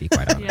credit, to be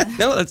quite honest.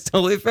 No, that's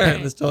totally fair.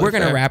 Okay. We're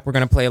going to wrap. We're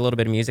going to play a little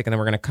bit of music, and then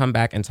we're going to come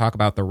back and talk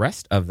about the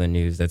rest of the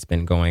news that's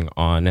been going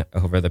on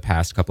over the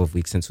past couple of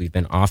weeks since we've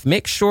been off.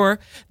 Make sure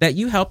that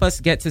you help us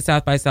get to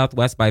South by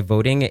Southwest by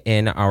voting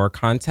in our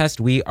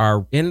contest. We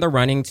are in the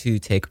running to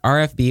take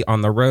RFB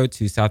on the road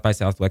to South by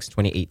Southwest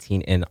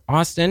 2018 in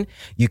Austin.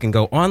 You can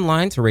go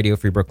online to Radio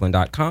Free Brooklyn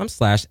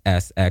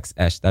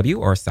radiofreebrooklyn.com/SXSW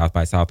or South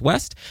by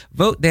Southwest.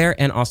 Vote there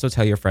and also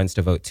tell your friends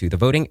to vote too. The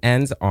voting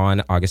ends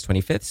on August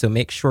 25th, so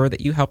make sure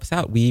that you help us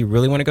out. We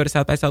really want to go to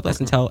South by Southwest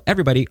and tell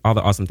everybody all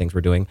the awesome things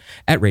we're doing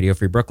at Radio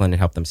Free Brooklyn and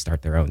help them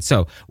start their own.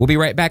 So we'll be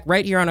right back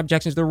right here on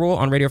Objections to the Rule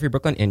on Radio Free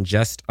Brooklyn in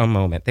just a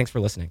moment. Thanks for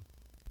listening.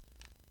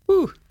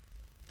 Whew.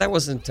 That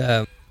wasn't...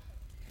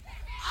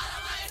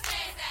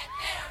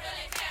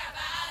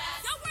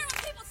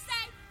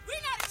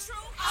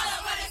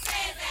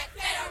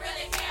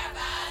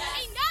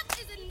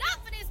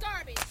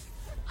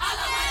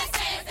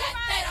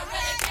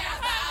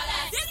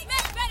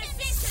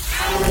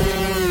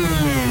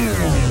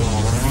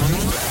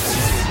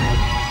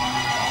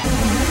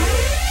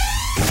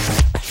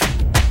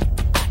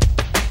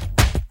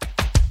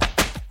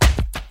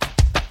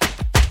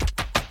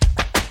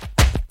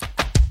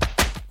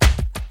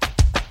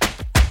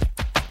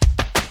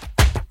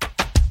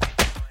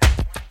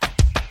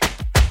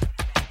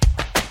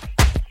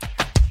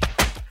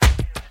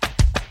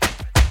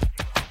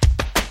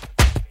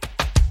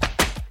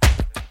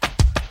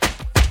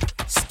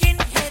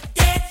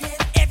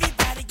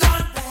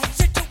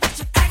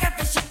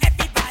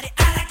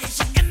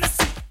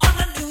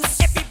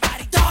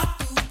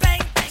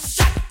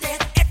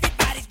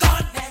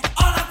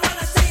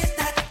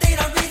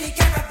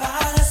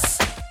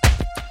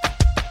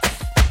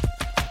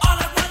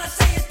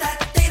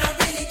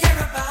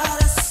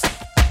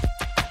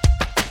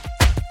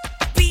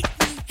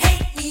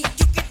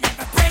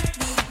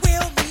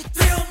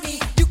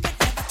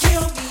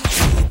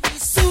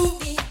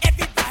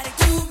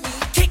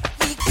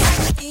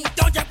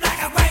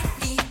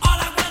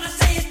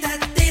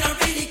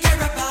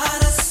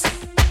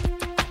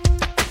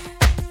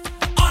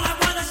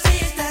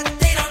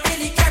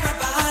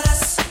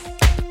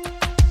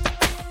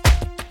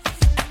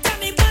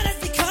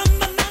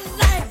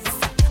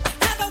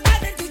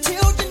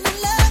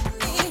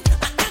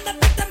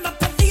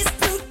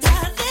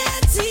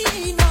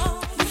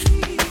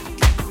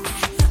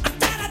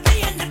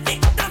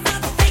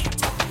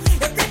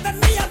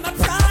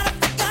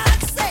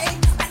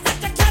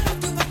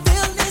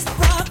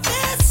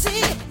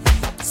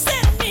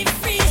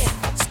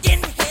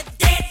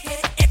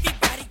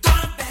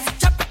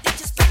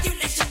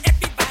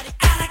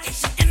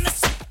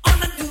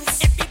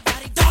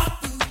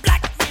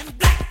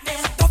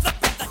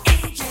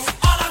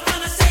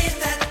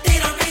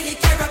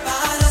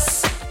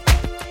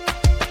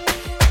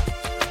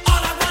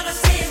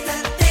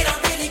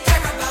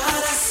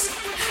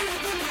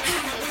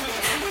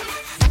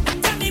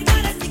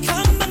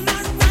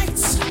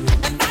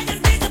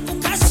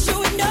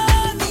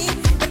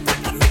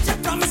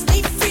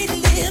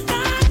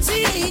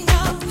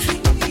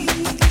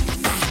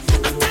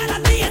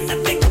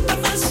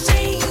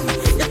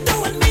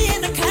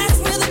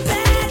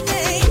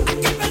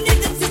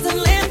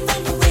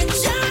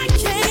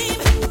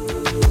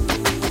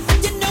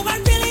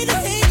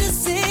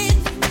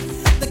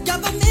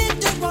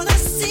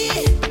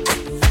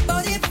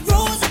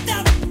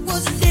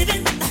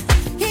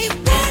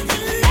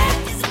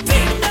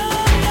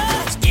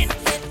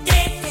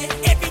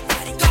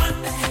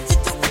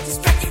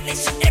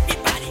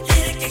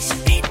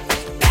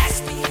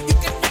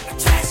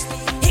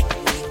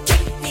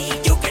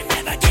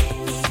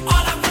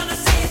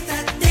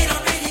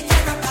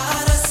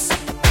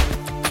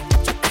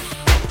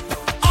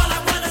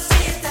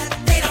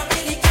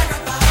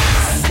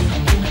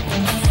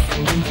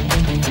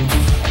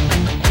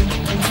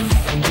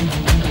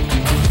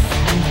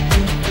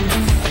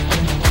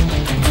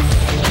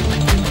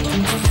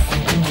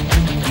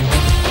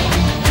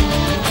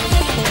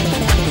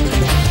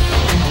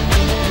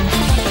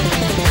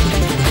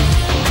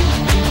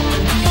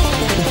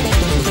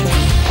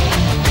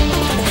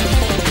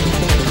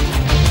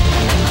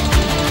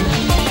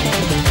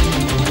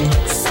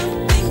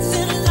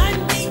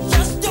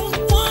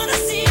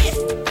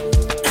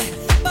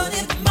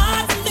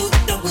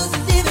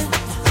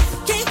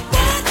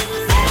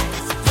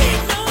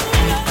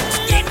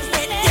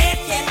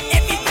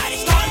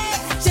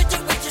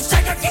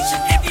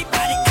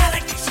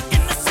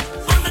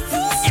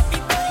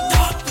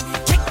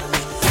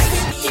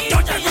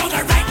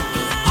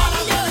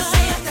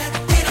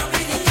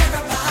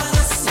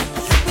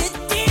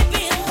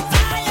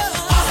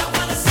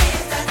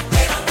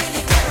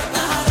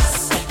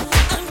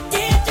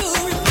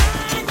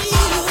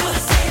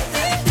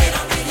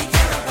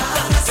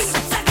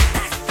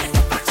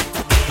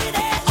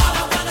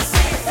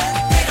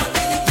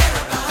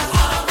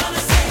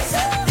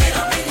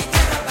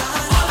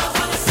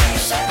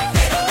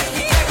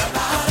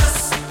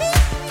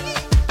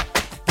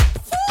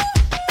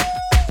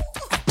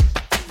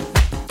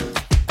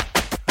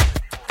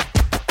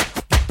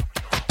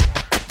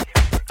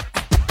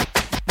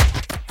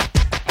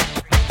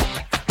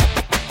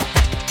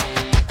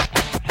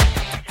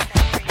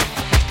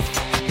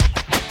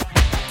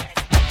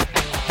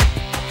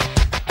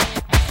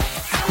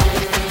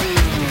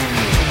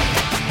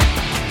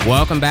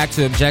 Welcome back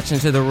to Objection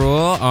to the Rule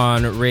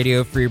on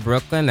Radio Free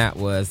Brooklyn. That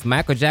was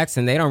Michael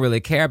Jackson, They Don't Really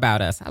Care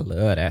About Us. I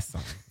love that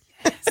song.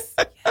 Yes.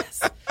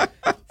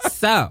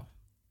 So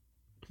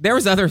there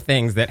was other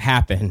things that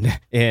happened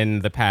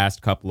in the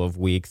past couple of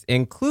weeks,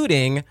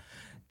 including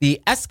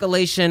the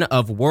escalation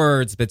of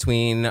words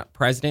between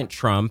President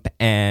Trump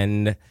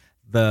and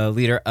the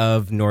leader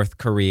of North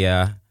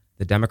Korea,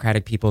 the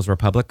Democratic People's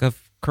Republic of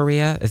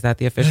Korea. Is that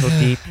the official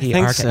DPR?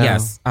 think so.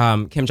 Yes,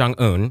 Kim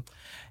Jong-un.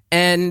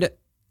 And,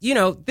 you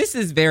know, this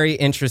is very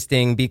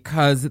interesting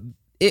because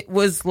it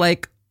was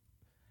like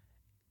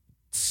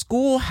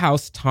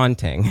schoolhouse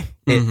taunting,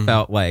 it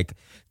felt like.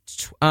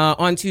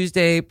 On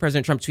Tuesday,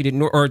 President Trump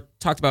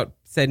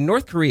said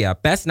North Korea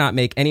best not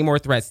make any more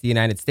threats to the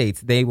United States.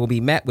 They will be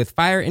met with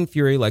fire and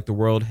fury like the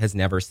world has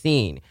never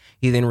seen.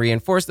 He then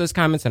reinforced those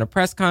comments in a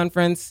press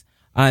conference.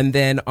 And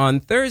then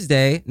on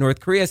Thursday, North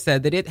Korea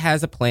said that it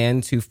has a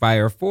plan to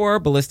fire 4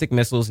 ballistic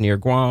missiles near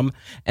Guam.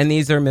 And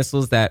these are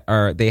missiles that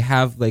they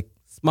have like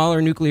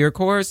smaller nuclear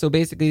cores. So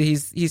basically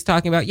he's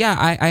talking about,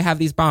 I have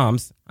these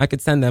bombs. I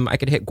could send them. I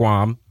could hit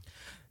Guam.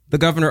 The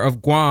governor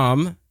of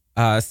Guam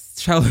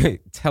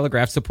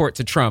telegraphed support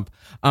to Trump.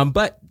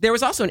 But there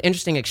was also an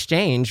interesting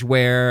exchange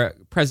where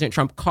President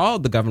Trump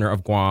called the governor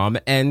of Guam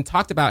and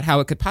talked about how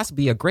it could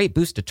possibly be a great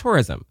boost to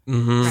tourism.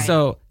 Right.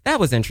 So that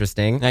was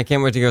interesting. I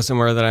can't wait to go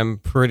somewhere that I'm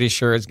pretty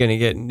sure is going to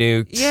get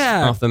nuked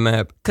off the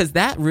map. Because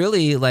that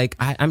really,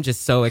 I'm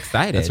just so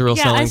excited. That's a real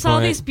selling I saw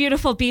point. these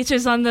beautiful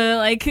beaches on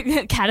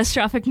the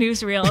catastrophic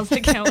newsreels. I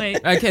can't wait.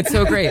 Okay, it's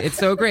so great. It's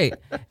so great.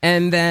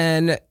 And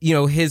then,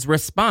 his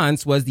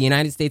response was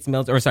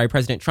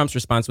President Trump's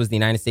response was the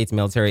United States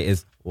military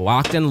is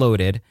locked and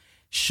loaded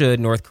should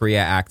North Korea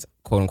act,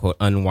 quote unquote,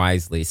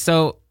 unwisely.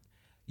 So,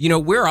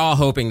 we're all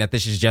hoping that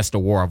this is just a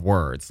war of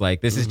words.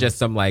 Like, this is just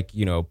some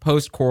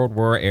post-Cold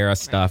War era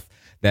stuff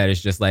that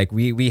is just like,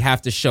 we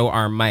have to show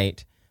our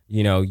might,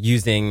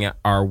 using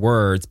our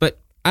words.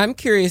 But I'm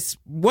curious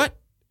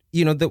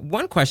the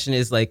one question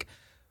is like,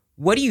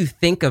 what do you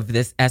think of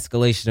this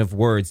escalation of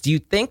words? Do you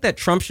think that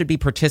Trump should be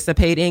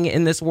participating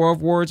in this war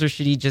of words, or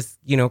should he just,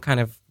 kind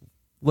of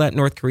let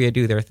North Korea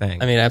do their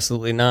thing? I mean,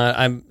 absolutely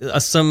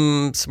not.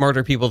 Some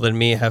smarter people than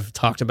me have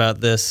talked about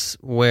this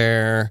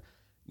where,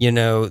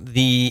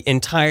 the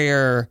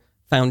entire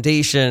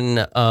foundation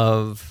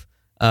of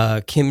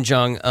Kim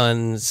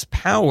Jong-un's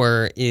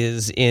power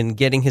is in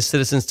getting his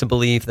citizens to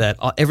believe that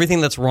everything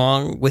that's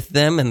wrong with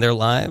them and their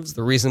lives,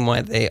 the reason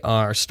why they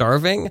are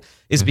starving,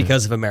 is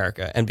because of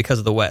America and because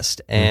of the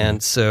West.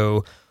 And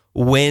so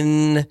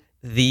when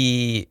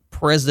the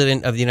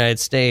president of the United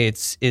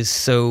States is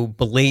so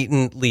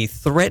blatantly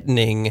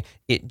threatening,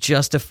 it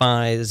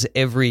justifies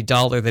every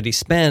dollar that he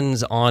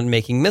spends on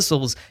making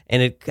missiles,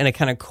 and it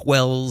kind of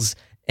quells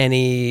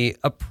any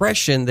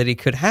oppression that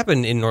could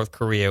happen in North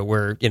Korea,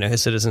 where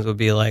his citizens would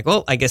be like,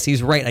 well, I guess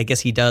he's right. I guess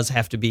he does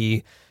have to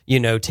be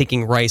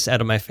taking rice out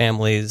of my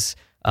family's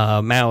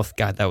mouth.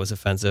 God, that was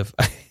offensive.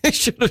 I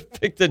should have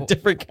picked a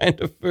different kind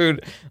of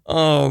food.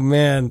 Oh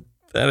man,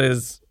 that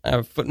is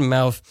foot and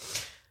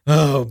mouth.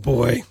 Oh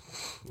boy.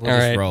 We'll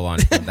just roll on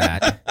from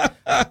that.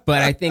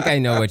 But I think I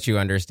know what you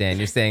understand.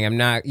 You're saying I'm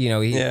not,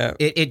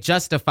 it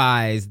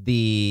justifies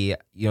the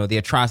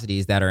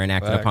atrocities that are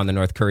enacted upon the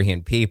North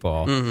Korean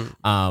people.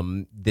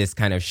 This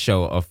kind of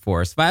show of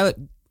force. Violet,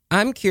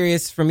 I'm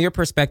curious from your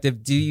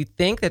perspective, do you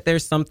think that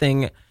there's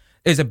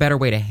a better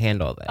way to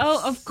handle this?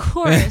 Oh, of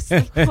course.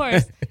 Of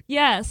course.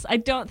 Yes. I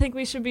don't think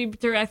we should be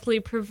directly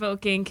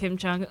provoking Kim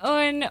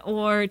Jong-un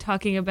or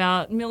talking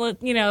about,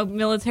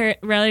 military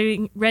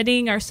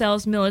readying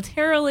ourselves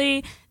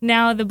militarily.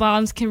 Now the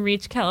bombs can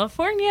reach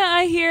California,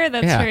 I hear.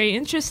 That's very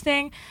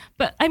interesting.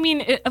 But I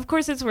mean, of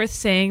course, it's worth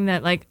saying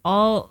that like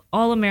all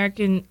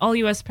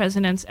U.S.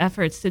 presidents'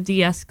 efforts to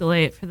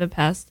de-escalate for the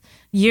past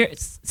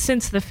years,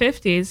 since the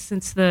 50s,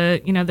 since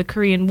the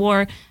Korean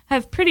War,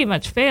 have pretty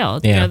much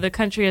failed. Yeah. The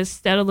country has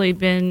steadily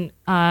been,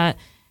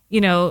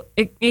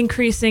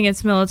 increasing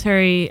its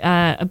military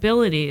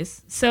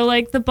abilities. So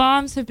like the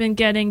bombs have been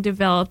getting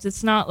developed.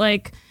 It's not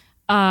like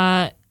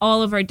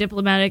all of our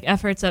diplomatic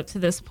efforts up to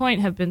this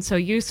point have been so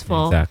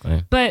useful.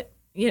 Exactly. But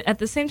at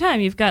the same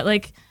time, you've got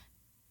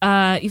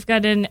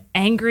an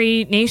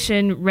angry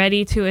nation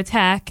ready to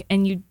attack,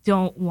 and you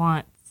don't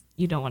want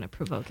to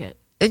provoke it.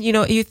 And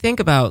you think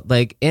about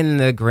like in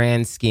the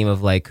grand scheme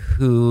of like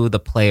who the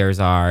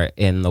players are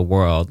in the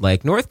world,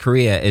 like North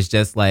Korea is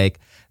just like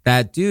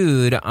that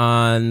dude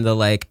on the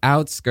like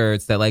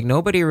outskirts that like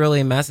nobody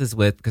really messes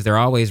with because they're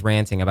always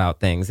ranting about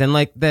things. And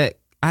like the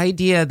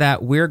idea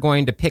that we're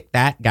going to pick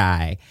that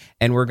guy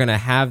and we're going to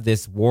have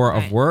this war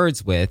of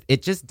words with,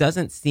 it just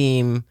doesn't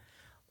seem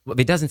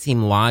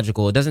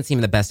logical. It doesn't seem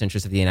in the best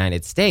interest of the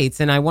United States.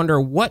 And I wonder,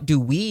 what do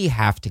we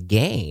have to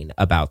gain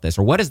about this?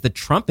 Or what does the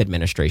Trump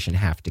administration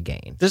have to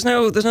gain? There's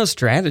no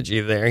strategy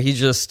there. He's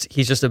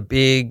just a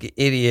big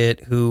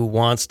idiot who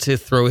wants to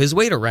throw his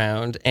weight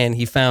around, and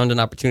he found an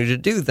opportunity to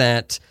do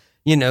that.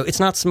 It's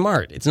not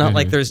smart. It's not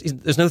like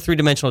there's no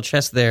three-dimensional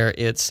chess there.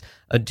 It's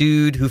a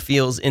dude who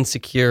feels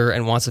insecure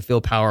and wants to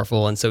feel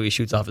powerful, and so he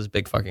shoots off his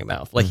big fucking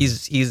mouth. Like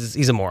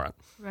he's a moron.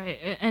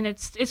 Right, and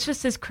it's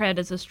just his cred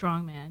as a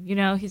strong man.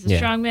 He's a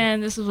strong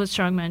man. This is what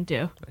strong men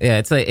do. Yeah,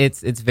 it's like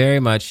it's very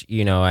much.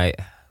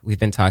 we've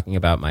been talking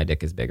about my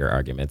dick is bigger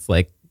arguments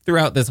like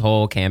throughout this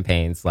whole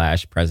campaign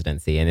 /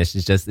 presidency. And it's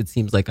just, it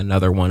seems like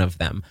another one of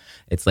them.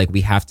 It's like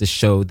we have to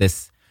show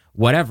this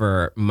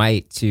whatever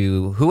might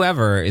to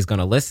whoever is going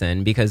to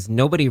listen, because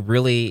nobody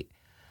really,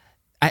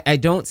 I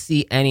don't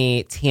see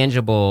any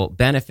tangible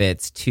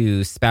benefits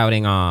to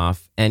spouting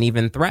off and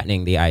even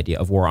threatening the idea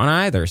of war on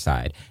either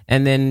side.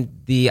 And then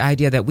the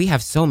idea that we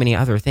have so many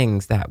other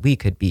things that we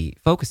could be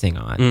focusing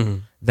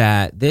on,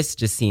 that this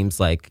just seems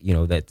like,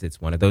 that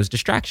it's one of those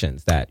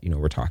distractions that,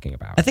 we're talking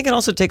about. I think it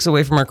also takes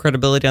away from our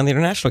credibility on the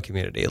international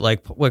community.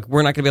 Like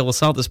we're not going to be able to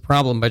solve this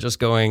problem by just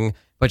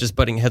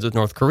butting heads with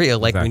North Korea.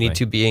 Like we need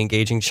to be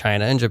engaging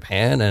China and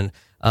Japan, and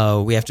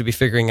we have to be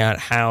figuring out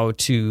how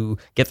to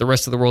get the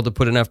rest of the world to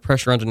put enough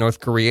pressure onto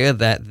North Korea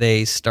that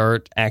they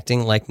start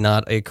acting like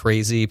not a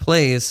crazy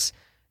place.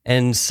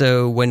 And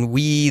so when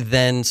we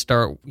then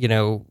start,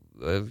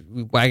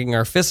 wagging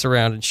our fists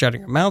around and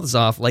shutting our mouths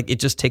off, like it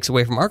just takes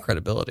away from our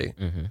credibility.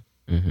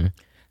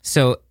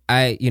 So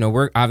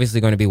we're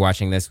obviously going to be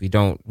watching this.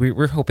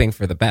 We're hoping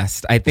for the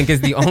best, I think, is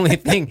the only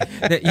thing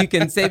that you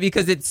can say,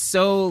 because it's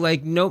so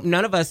like,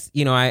 none of us,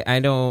 I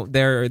know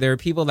there are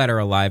people that are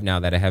alive now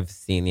that have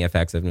seen the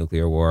effects of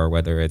nuclear war,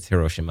 whether it's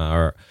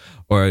Hiroshima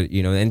or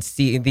and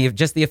see the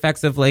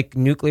effects of like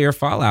nuclear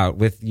fallout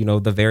with,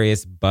 the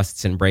various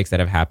busts and breaks that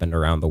have happened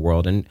around the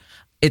world. And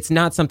it's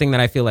not something that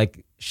I feel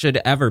like should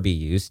ever be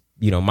used,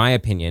 my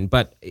opinion,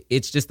 but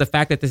it's just the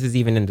fact that this is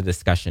even in the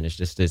discussion.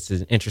 It's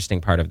an interesting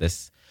part of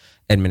this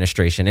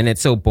administration, and it's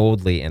so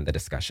boldly in the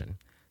discussion.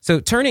 So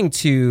turning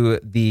to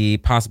the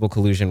possible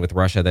collusion with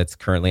Russia that's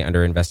currently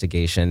under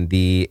investigation,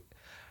 the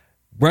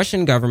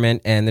Russian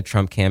government and the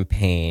Trump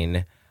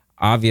campaign,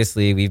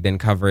 obviously we've been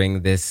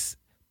covering this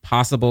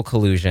possible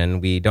collusion.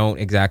 We don't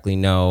exactly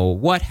know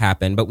what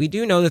happened, but we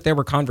do know that there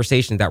were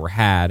conversations that were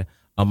had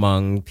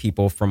among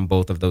people from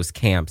both of those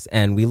camps.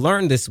 And we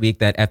learned this week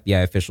that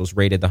FBI officials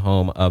raided the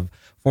home of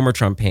former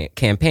Trump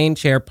campaign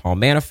chair Paul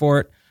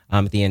Manafort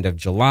at the end of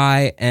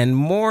July, and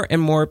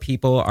more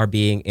people are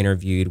being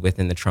interviewed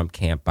within the Trump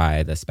camp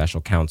by the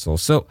special counsel.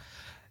 So,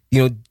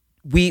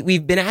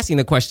 we've been asking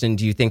the question,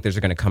 do you think there's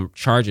going to come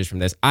charges from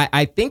this?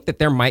 I think that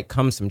there might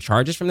come some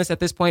charges from this at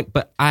this point,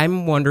 but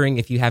I'm wondering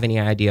if you have any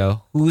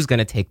idea who's going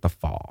to take the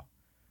fall.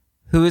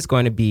 Who is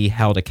going to be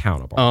held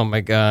accountable? Oh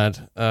my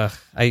God.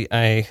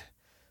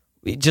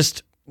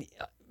 Just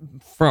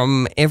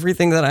from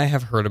everything that I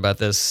have heard about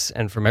this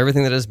and from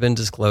everything that has been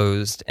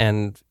disclosed,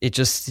 and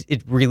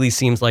it really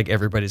seems like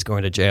everybody's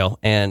going to jail.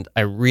 And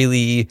I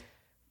really,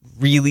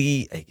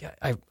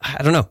 I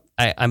don't know.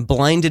 I'm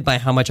blinded by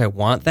how much I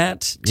want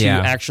that to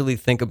actually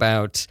think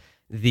about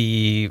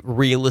the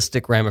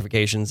realistic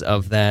ramifications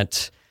of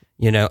that.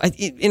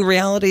 In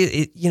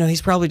reality,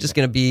 he's probably just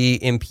going to be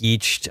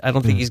impeached. I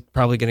don't think he's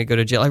probably going to go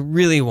to jail. I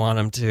really want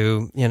him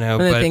to, But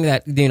the thing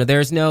that,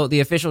 there's the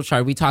official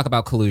charge. We talk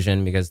about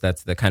collusion because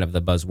that's the kind of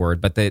the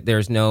buzzword, but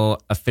there's no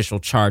official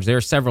charge. There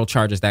are several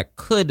charges that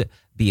could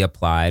be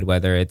applied,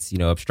 whether it's,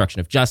 obstruction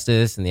of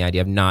justice and the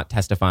idea of not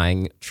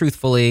testifying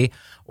truthfully,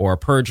 or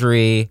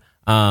perjury.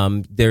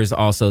 There's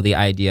also the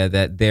idea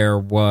that there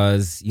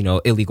was,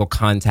 illegal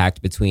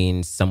contact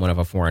between someone of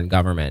a foreign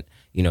government.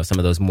 Some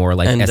of those more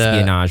like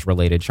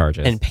espionage-related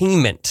charges. And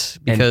payment,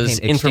 because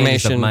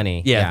information of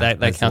money. Yeah,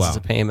 that counts as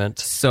a payment.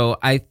 So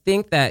I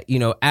think that,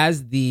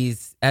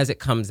 as it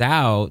comes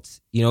out,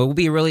 it will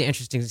be really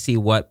interesting to see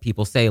what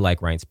people say, like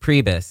Reince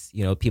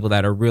Priebus, people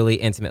that are really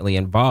intimately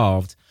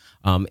involved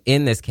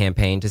in this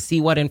campaign, to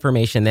see what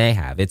information they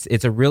have. It's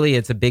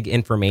a big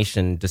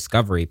information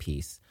discovery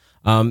piece.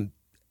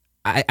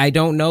 I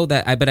don't know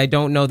that, but I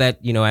don't know that,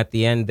 at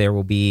the end there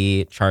will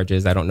be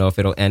charges. I don't know if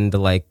it'll end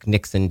like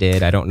Nixon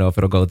did. I don't know if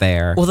it'll go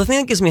there. Well, the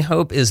thing that gives me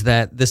hope is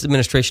that this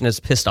administration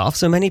has pissed off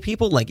so many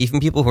people, like even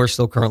people who are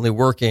still currently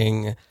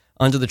working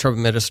under the Trump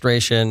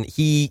administration.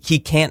 He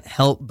can't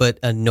help but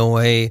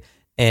annoy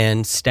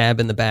and stab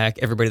in the back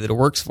everybody that it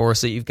works for.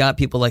 So you've got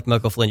people like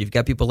Michael Flynn, you've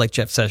got people like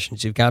Jeff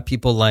Sessions, you've got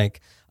people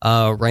like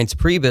Reince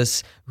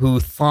Priebus, who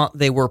thought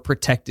they were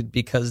protected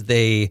because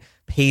they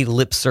paid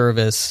lip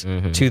service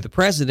to the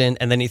president,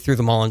 and then he threw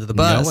them all under the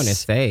bus. No one is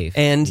safe.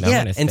 And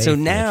so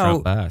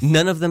now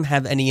none of them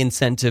have any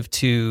incentive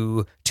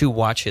to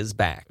watch his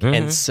back.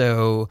 And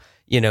so,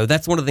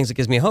 that's one of the things that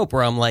gives me hope,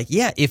 where I'm like,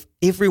 yeah, if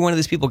every one of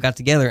these people got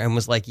together and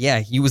was like, yeah,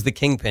 he was the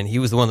kingpin, he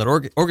was the one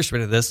that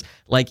orchestrated this,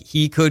 like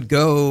he could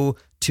go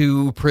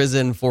to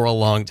prison for a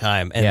long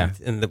time.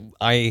 And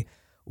I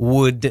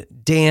would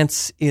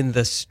dance in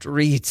the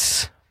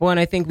streets. Well, and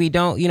I think we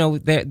don't,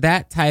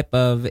 that type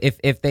of,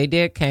 if they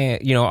did,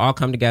 all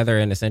come together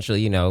and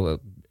essentially,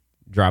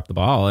 drop the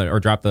ball or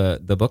drop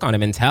the book on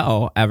him and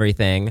tell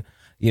everything,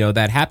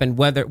 that happened,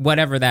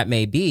 whatever that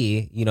may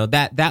be,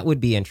 that would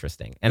be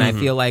interesting. And I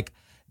feel like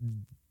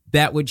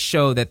that would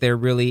show that there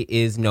really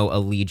is no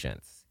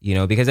allegiance.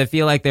 Because I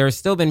feel like there's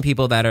still been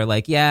people that are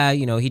like, yeah,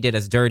 he did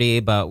us dirty,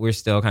 but we're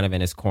still kind of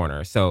in his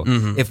corner. So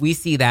if we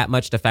see that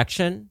much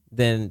defection,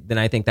 then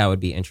I think that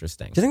would be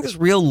interesting. Do you think there's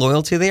real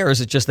loyalty there, or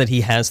is it just that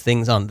he has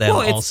things on them?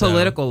 Well, it's also,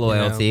 political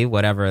loyalty,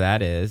 whatever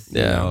that is.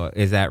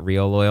 Is that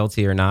real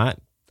loyalty or not?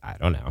 I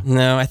don't know.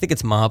 No, I think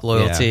it's mob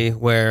loyalty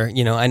where,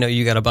 I know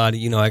you got a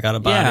body, I got a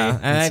body. Yeah,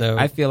 and so,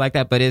 I feel like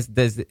that. But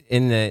does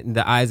in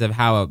the eyes of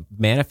how it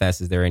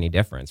manifests, is there any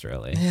difference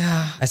really?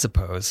 yeah, I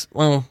suppose.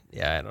 Well,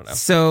 yeah, I don't know.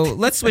 So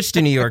let's switch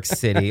to New York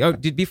City.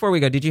 Before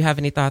we go, did you have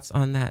any thoughts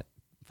on that?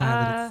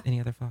 Violet? Any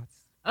other thoughts?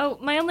 Oh,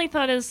 my only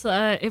thought is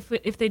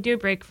if they do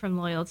break from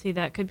loyalty,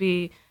 that could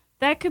be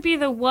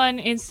the one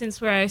instance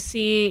where I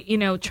see,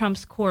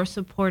 Trump's core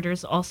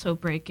supporters also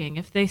breaking.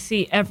 If they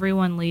see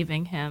everyone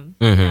leaving him,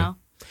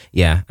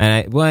 Yeah,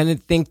 and I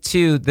think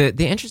too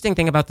the interesting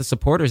thing about the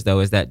supporters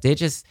though is that they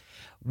just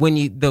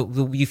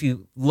if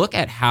you look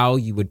at how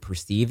you would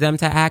perceive them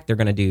to act, they're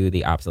going to do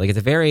the opposite. Like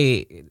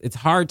it's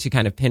hard to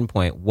kind of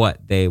pinpoint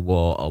what they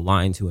will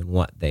align to and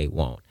what they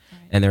won't.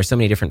 And there are so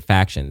many different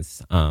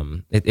factions.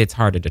 It's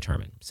hard to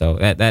determine. So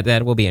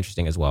that will be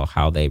interesting as well,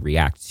 how they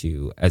react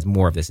to as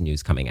more of this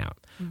news coming out.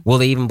 Will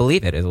they even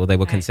believe it? Will they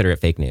consider it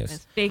fake news?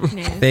 It's fake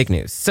news. Fake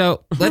news.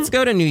 So let's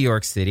go to New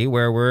York City,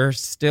 where we're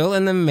still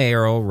in the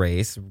mayoral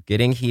race,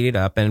 getting heated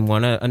up, and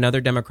another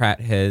Democrat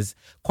has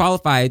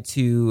qualified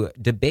to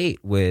debate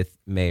with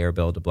Mayor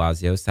Bill de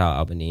Blasio, Sal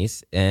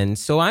Albanese. And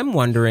so I'm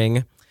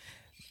wondering,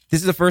 this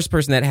is the first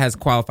person that has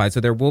qualified, so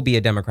there will be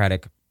a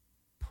Democratic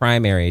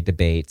primary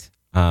debate.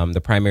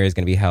 The primary is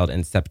going to be held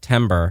in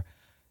September.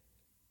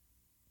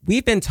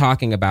 We've been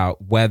talking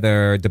about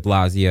whether de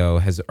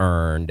Blasio has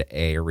earned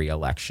a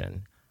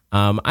re-election.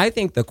 I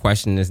think the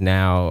question is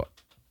now,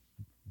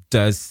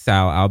 does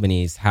Sal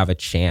Albanese have a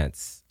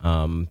chance?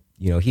 I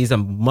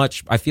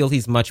feel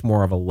he's much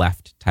more of a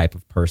left type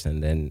of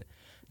person than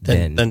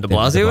de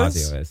Blasio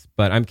is.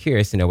 But I'm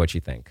curious to know what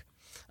you think.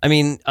 I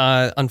mean,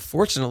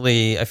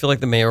 unfortunately, I feel like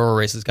the mayoral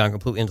race has gone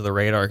completely into the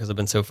radar because I've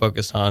been so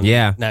focused on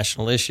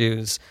national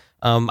issues.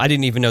 I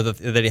didn't even know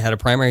that he had a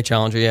primary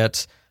challenger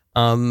yet.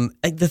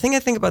 The thing I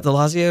think about de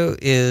Blasio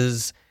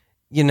is,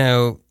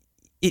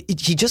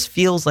 he just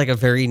feels like a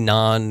very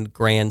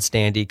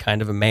non-grandstandy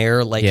kind of a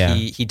mayor. Like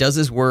he does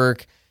his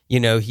work.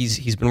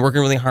 He's been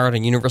working really hard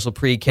on universal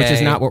pre-K, which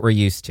is not what we're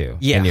used to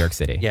in New York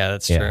City. Yeah,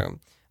 that's true.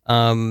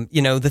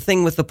 The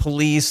thing with the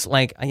police,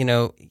 I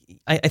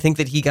think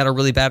that he got a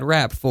really bad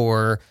rap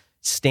for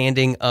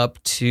standing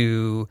up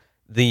to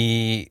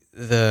the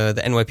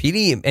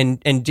NYPD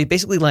and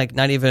basically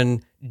not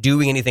even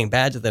doing anything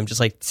bad to them,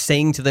 just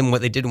saying to them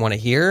what they didn't want to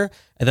hear,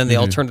 and then they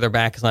all turned their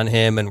backs on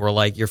him and were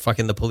like, "You're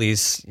fucking the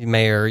police,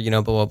 mayor,"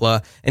 blah blah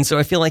blah. And so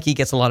I feel like he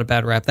gets a lot of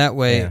bad rap that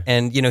way. Yeah.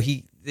 And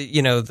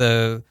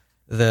the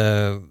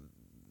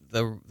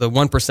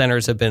one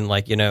percenters have been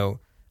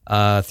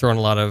throwing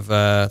a lot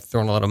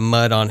of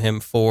mud on him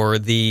for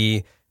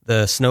the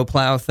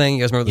snowplow thing.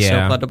 You guys remember the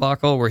snowplow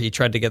debacle where he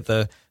tried to get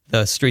the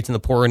streets in the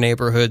poorer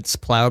neighborhoods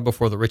plowed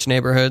before the rich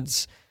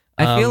neighborhoods?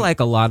 I feel like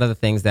a lot of the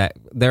things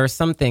there are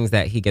some things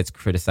that he gets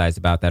criticized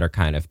about that are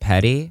kind of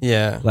petty.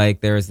 Yeah.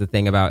 Like there's the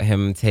thing about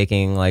him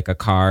taking a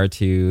car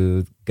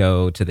to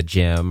go to the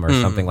gym or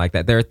something like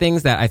that. There are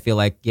things that I feel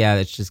like,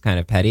 it's just kind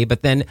of petty.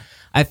 But then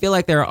I feel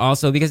like there are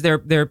also, because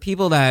there are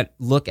people that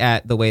look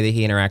at the way that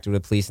he interacted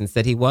with police and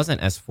said he wasn't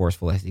as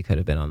forceful as he could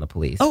have been on the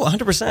police. Oh,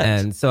 100%.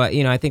 And so,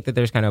 I think that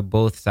there's kind of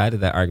both sides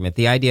of that argument.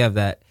 The idea of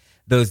that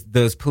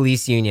those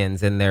police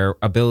unions and their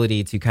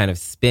ability to kind of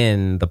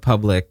spin the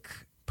public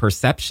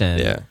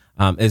perception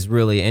is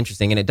really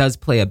interesting, and it does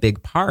play a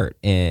big part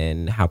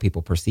in how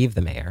people perceive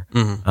the mayor.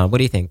 What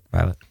do you think,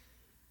 Violet?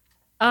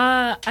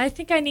 I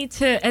think I need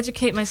to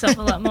educate myself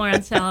a lot more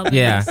on Sal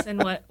Albanese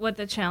and what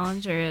the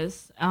challenger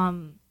is.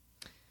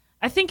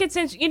 I think it's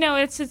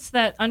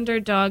that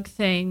underdog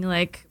thing.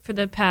 Like for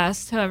the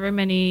past however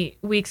many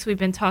weeks we've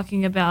been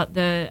talking about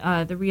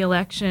the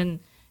re-election.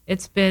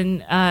 It's been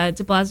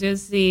de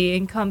Blasio's the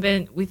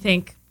incumbent. We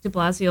think de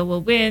Blasio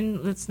will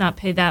win. Let's not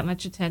pay that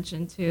much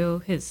attention to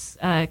his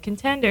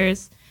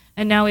contenders.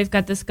 And now we've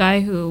got this guy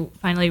who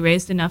finally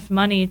raised enough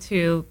money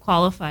to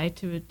qualify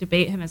to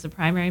debate him as a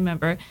primary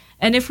member.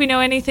 And if we know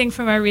anything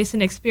from our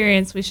recent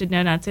experience, we should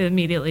know not to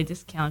immediately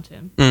discount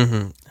him.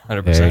 100%.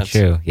 Very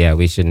true. Yeah,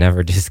 we should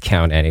never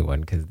discount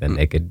anyone because then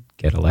they could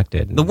get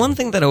elected. The one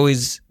thing that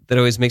always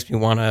makes me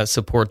want to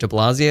support de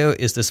Blasio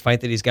is this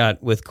fight that he's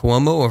got with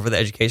Cuomo over the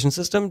education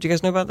system. Do you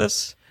guys know about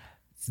this?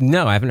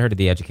 No, I haven't heard of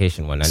the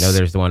education one. I know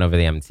there's the one over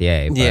the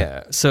MTA. But.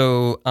 Yeah.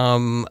 So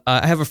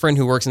I have a friend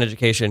who works in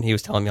education. He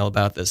was telling me all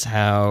about this,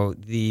 how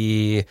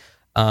the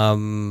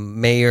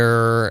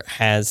mayor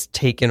has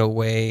taken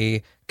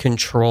away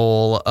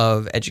control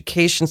of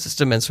education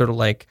system and sort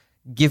of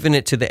given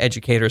it to the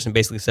educators and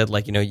basically said,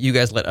 you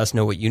guys let us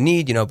know what you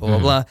need, blah, blah,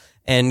 blah.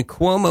 And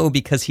Cuomo,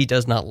 because he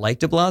does not like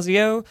de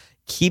Blasio,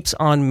 keeps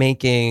on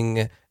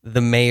making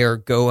the mayor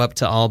go up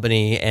to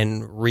Albany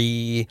and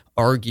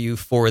re-argue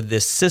for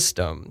this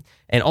system.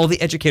 And all the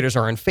educators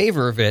are in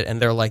favor of it,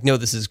 and they're like, no,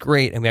 this is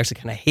great, and we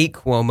actually kind of hate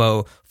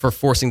Cuomo for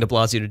forcing de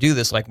Blasio to do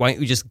this. Why don't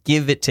you just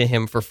give it to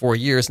him for 4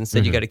 years?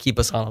 Instead, you got to keep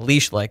us on a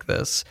leash like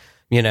this,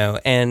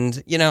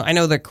 And, I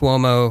know that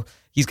Cuomo,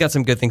 he's got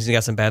some good things, he's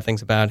got some bad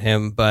things about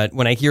him. But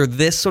when I hear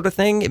this sort of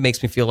thing, it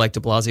makes me feel like de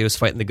Blasio is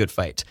fighting the good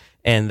fight,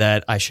 and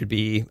that I should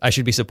be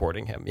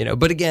supporting him.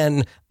 But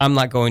again, I'm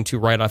not going to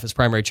write off his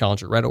primary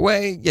challenger right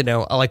away.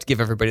 I like to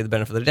give everybody the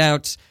benefit of the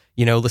doubt.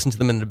 Listen to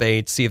them in the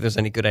debate, see if there's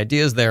any good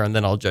ideas there, and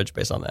then I'll judge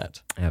based on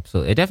that.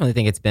 Absolutely. I definitely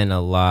think it's been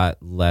a lot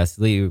less,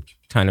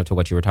 kind of to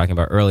what you were talking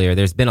about earlier,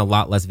 there's been a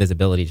lot less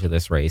visibility to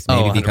this race,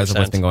 maybe because of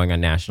what's been going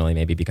on nationally,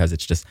 maybe because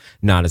it's just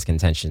not as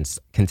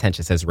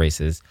contentious as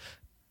races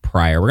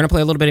prior. We're going to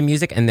play a little bit of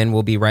music, and then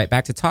we'll be right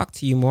back to talk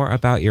to you more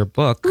about your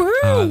book,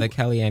 The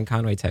Kellyanne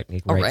Conway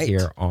Technique, right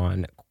here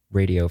on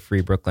Radio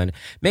Free Brooklyn.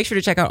 Make sure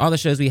to check out all the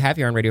shows we have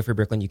here on Radio Free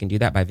Brooklyn. You can do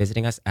that by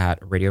visiting us at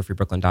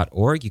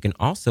radiofreebrooklyn.org. You can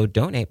also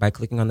donate by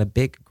clicking on the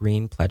big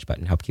green pledge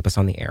button. Help keep us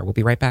on the air. We'll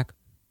be right back.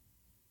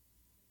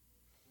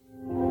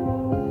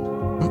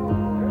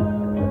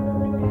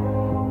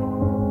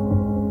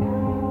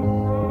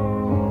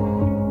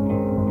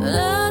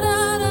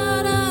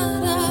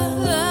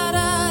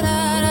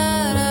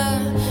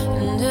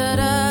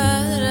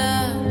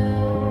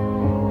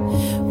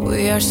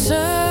 We are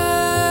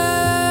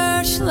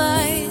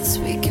searchlights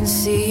we can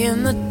see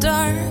in the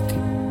dark.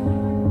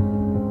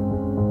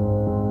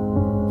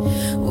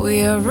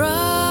 We are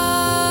rockets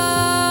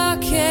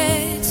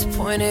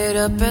pointed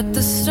up at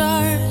the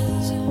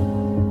stars.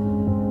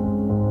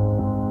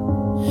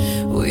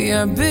 We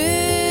are billions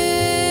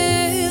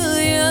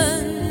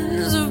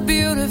of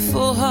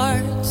beautiful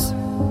hearts.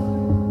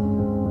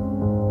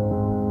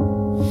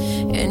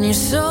 And you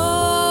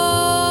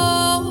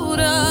sold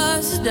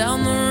us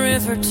down the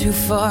river too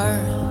far.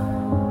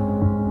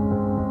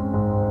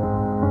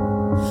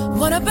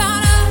 What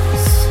about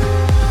us?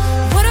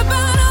 What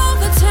about all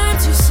the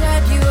times you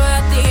said you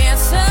had the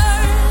answers?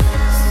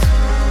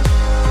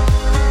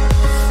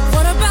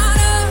 What about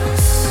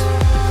us?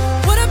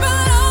 What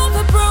about all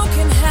the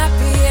broken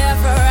happy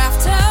ever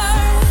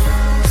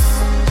afters?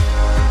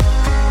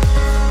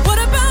 What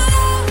about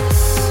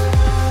us?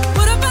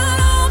 What about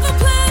all the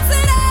plans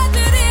that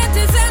ended in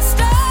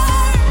disaster?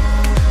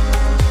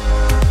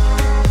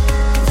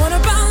 What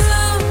about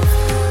love?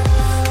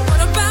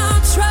 What about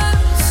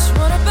trust?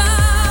 What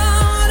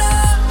about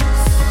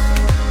us?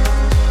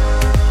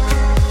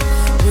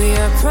 We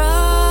are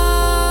problems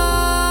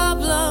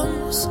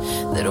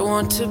that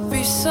want to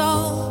be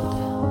solved.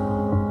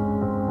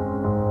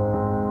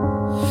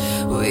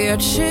 We are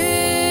children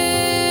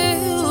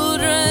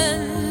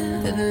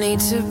that need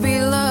to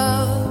be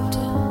loved.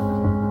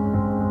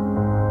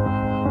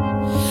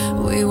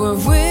 We were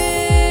willing,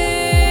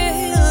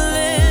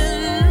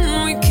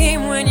 we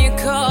came when you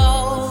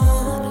called.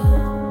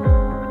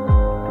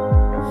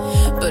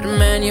 But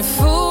man, you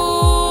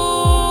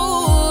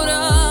fooled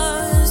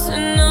us.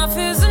 Enough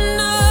is enough.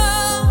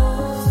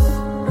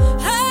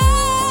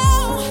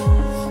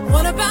 Oh,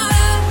 what about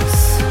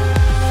us?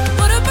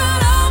 What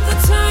about all the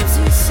times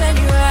you said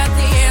you had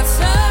the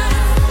answers?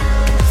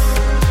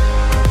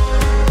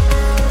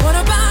 What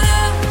about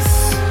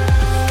us?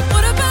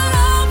 What about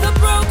all the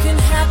broken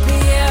happy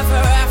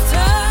ever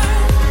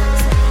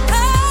afters?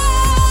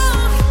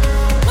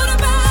 Oh, what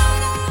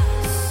about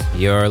us?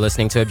 You're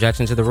listening to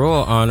Objection to the Rule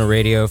on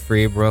Radio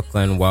Free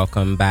Brooklyn.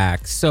 Welcome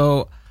back.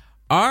 So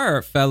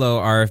our fellow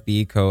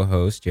RFB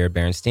co-host, Jared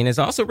Berenstein, has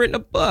also written a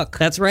book.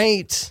 That's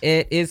right.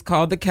 It is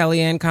called The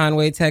Kellyanne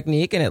Conway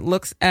Technique, and it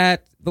looks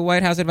at the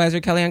White House advisor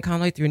Kellyanne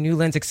Conway through a new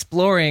lens,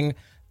 exploring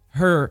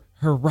her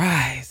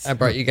rise. I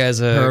brought you guys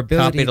Her a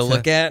ability copy to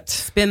look at.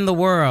 Spin the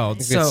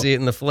world. You can see it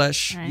in the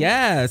flesh. Nice.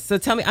 Yeah. So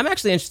tell me, I'm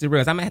actually interested to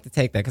realize I might have to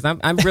take that because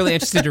I'm really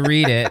interested to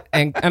read it.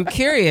 And I'm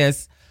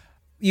curious,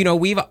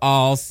 we've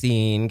all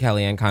seen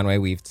Kellyanne Conway.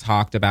 We've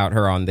talked about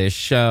her on this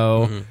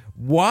show. Mm-hmm.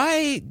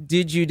 Why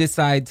did you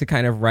decide to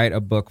kind of write a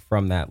book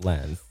from that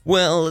lens?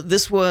 Well,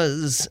 this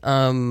was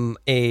an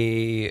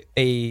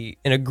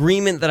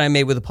agreement that I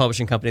made with a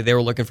publishing company. They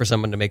were looking for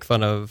someone to make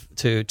fun of,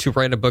 to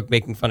write a book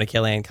making fun of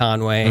Kellyanne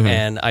Conway,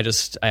 and I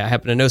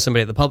happen to know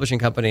somebody at the publishing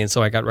company, and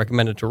so I got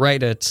recommended to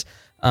write it.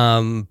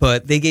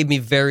 But they gave me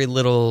very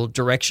little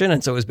direction,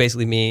 and so it was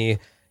basically me,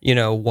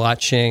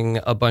 watching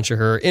a bunch of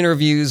her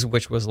interviews,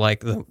 which was like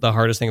the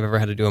hardest thing I've ever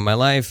had to do in my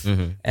life,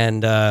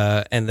 and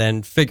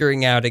then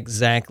figuring out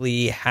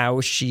exactly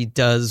how she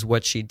does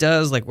what she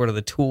does, like what are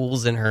the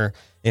tools in her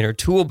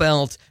tool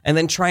belt, and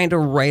then trying to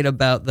write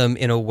about them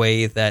in a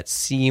way that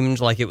seemed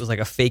like it was like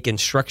a fake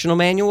instructional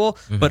manual,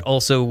 but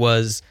also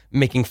was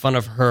making fun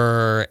of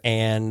her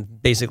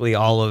and basically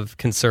all of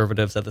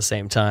conservatives at the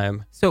same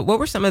time. So what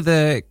were some of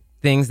the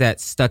things that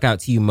stuck out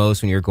to you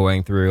most when you're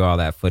going through all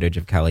that footage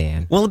of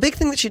Kellyanne? Well, the big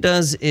thing that she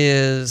does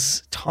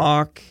is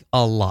talk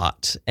a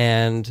lot.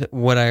 And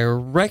what I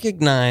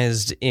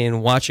recognized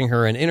in watching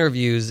her in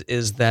interviews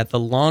is that the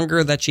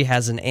longer that she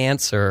has an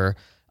answer,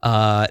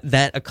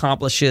 that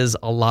accomplishes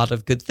a lot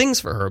of good things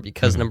for her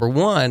because number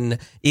one,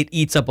 it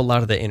eats up a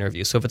lot of the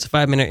interview. So if it's a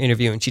 5-minute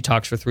interview and she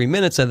talks for 3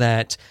 minutes of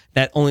that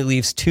only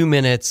leaves 2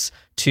 minutes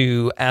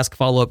to ask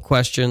follow-up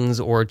questions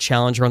or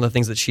challenge her on the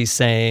things that she's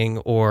saying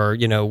or,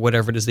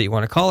 whatever it is that you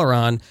want to call her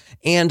on.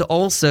 And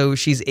also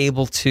she's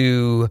able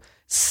to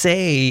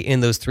say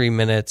in those 3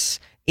 minutes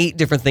 8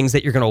 different things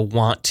that you're going to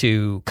want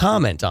to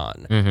comment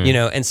on, you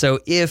know? And so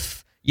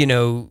if, you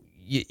know,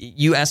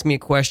 you ask me a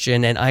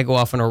question and I go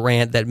off on a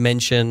rant that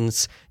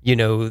mentions, you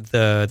know,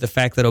 the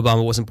fact that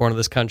Obama wasn't born in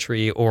this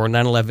country, or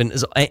 9/11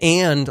 is,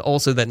 and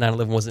also that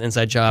 9/11 was an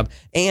inside job,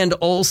 and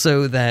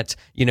also that,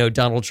 you know,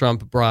 Donald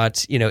Trump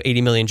brought, you know,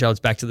 80 million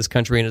jobs back to this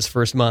country in his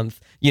first month,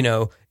 you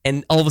know,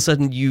 and all of a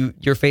sudden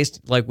you're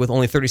faced like with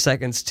only 30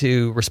 seconds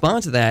to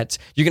respond to that,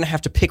 you're going to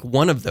have to pick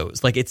one of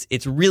those. Like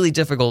it's really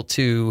difficult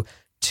to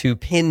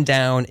pin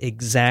down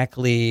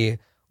exactly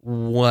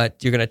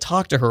what you're going to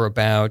talk to her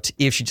about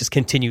if she just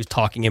continues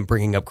talking and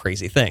bringing up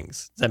crazy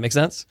things. Does that make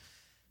sense?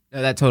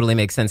 No, that totally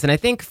makes sense. And I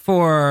think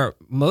for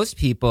most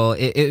people,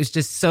 it was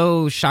just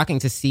so shocking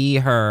to see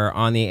her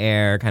on the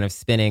air kind of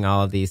spinning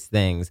all of these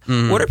things.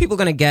 What are people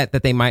going to get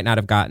that they might not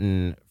have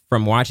gotten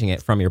from watching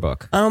it from your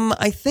book?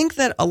 I think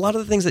that a lot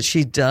of the things that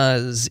she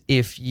does,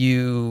 if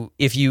you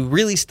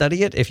really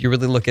study it, if you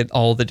really look at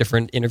all the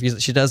different interviews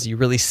that she does, you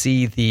really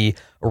see the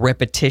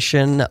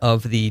repetition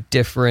of the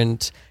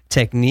different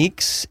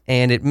techniques,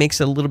 and it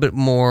makes it a little bit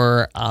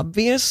more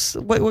obvious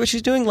what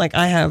she's doing. Like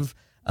I have,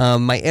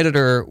 my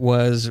editor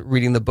was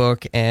reading the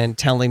book and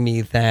telling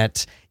me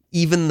that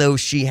even though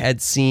she had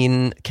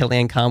seen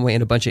Kellyanne Conway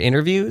in a bunch of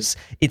interviews,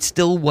 it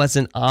still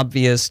wasn't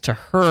obvious to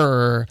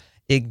her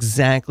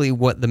exactly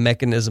what the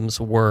mechanisms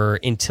were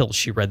until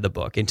she read the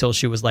book, until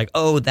she was like,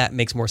 oh, that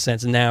makes more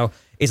sense. And now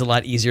it's a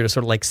lot easier to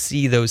sort of like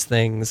see those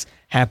things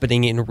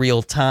happening in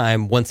real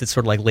time once it's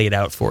sort of like laid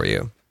out for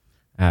you.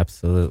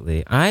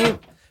 Absolutely. I'm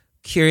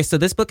curious. So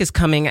this book is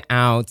coming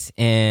out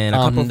in a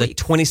couple of the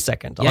weeks.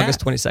 22nd,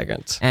 August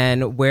 22nd.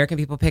 And where can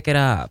people pick it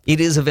up? It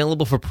is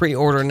available for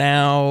pre-order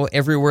now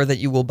everywhere that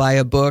you will buy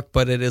a book,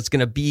 but it is going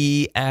to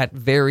be at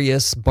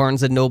various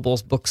Barnes &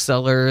 Noble's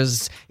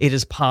booksellers. It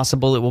is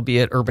possible it will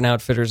be at Urban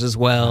Outfitters as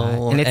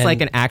well. And it's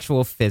like an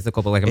actual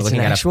physical book. Like I'm It's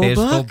looking an at a actual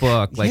physical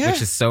book? like Yeah.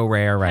 which is so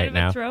rare right Kind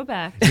of now. a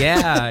throwback.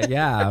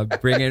 Yeah.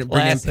 Bringing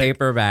Classic.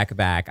 paperback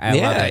back. I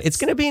love it. It's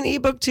going to be an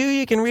ebook too.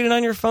 You can read it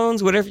on your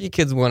phones, whatever you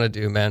kids want to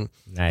do, man.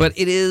 Nice. But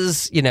it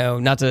is, you know,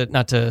 not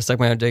to suck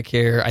my own dick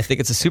here. I think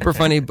it's a super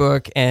funny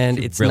book, and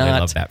You it's really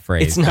not love that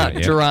phrase, It's not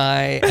don't you?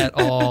 dry at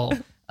all.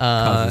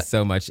 Causes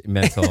so much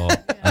mental.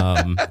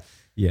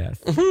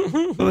 Yes.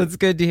 Well, it's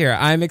good to hear.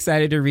 I'm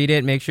excited to read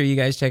it. Make sure you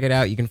guys check it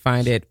out. You can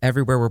find it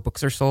everywhere where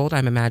books are sold,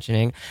 I'm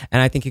imagining.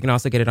 And I think you can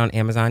also get it on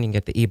Amazon. You can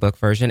get the ebook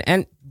version.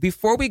 And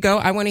before we go,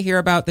 I want to hear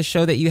about the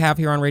show that you have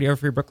here on Radio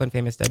Free Brooklyn,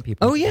 Famous Dead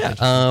People. Oh yeah.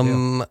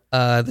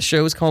 The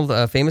show is called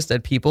Famous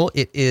Dead People.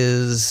 It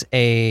is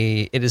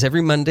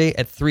every Monday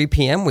at 3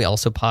 p.m. We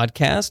also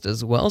podcast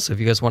as well. So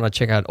if you guys want to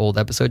check out old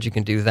episodes, you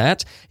can do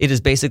that. It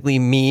is basically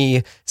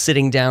me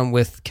sitting down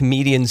with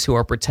comedians who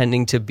are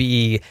pretending to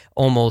be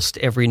almost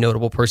every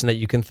notable person that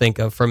you can think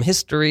of from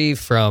history,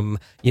 from,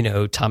 you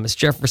know, Thomas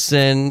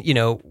Jefferson, you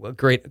know,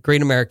 great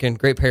American,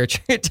 great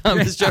patriot,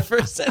 Thomas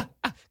Jefferson,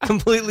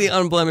 completely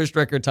unblemished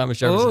record, Thomas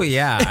Jefferson. Oh,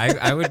 yeah.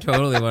 I would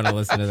totally want to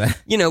listen to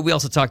that. You know, we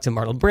also talk to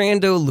Marlon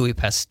Brando, Louis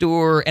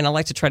Pasteur, and I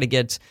like to try to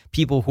get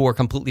people who are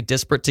completely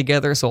disparate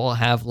together. So I'll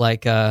have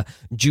like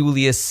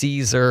Julius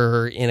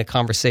Caesar in a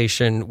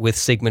conversation with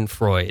Sigmund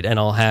Freud, and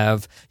I'll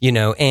have, you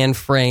know, Anne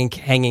Frank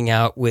hanging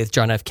out with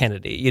John F.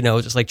 Kennedy, you know,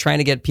 just like trying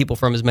to get people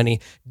from as many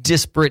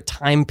disparate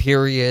time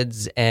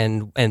periods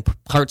and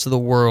parts of the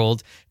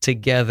world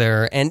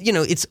together. And, you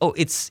know,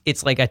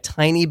 it's like a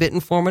tiny bit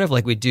informative,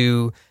 like we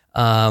do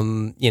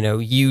you know,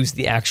 use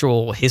the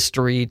actual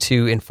history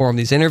to inform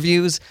these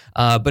interviews.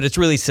 But it's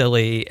really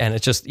silly, and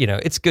it's just, you know,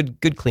 it's good,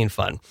 clean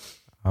fun.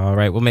 All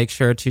right. We'll make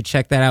sure to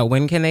check that out.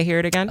 When can they hear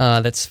it again?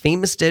 That's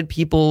Famous Dead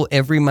People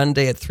every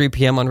Monday at 3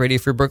 p.m. on Radio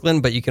Free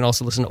Brooklyn, but you can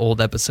also listen to old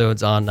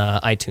episodes on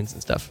iTunes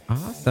and stuff.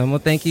 Awesome. Well,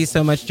 thank you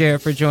so much,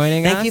 Jared, for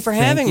joining us. Thank you for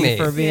having me. Thank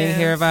you for being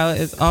here,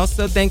 Violet.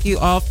 Also, thank you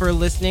all for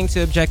listening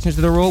to Objection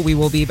to the Rule. We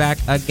will be back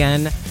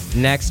again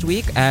next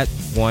week at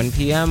 1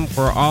 p.m.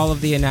 for all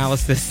of the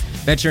analysis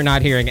that you're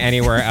not hearing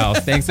anywhere else.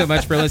 Thanks so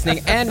much for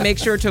listening. And make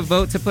sure to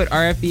vote to put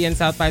RFB in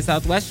South by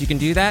Southwest. You can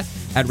do that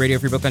at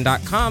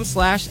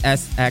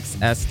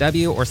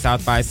radiofreebrooklyn.com/SXSW or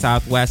South by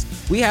Southwest.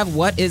 We have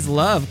What is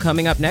Love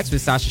coming up next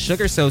with Sasha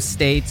Sugar, so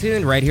stay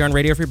tuned right here on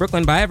Radio Free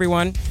Brooklyn. Bye,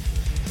 everyone.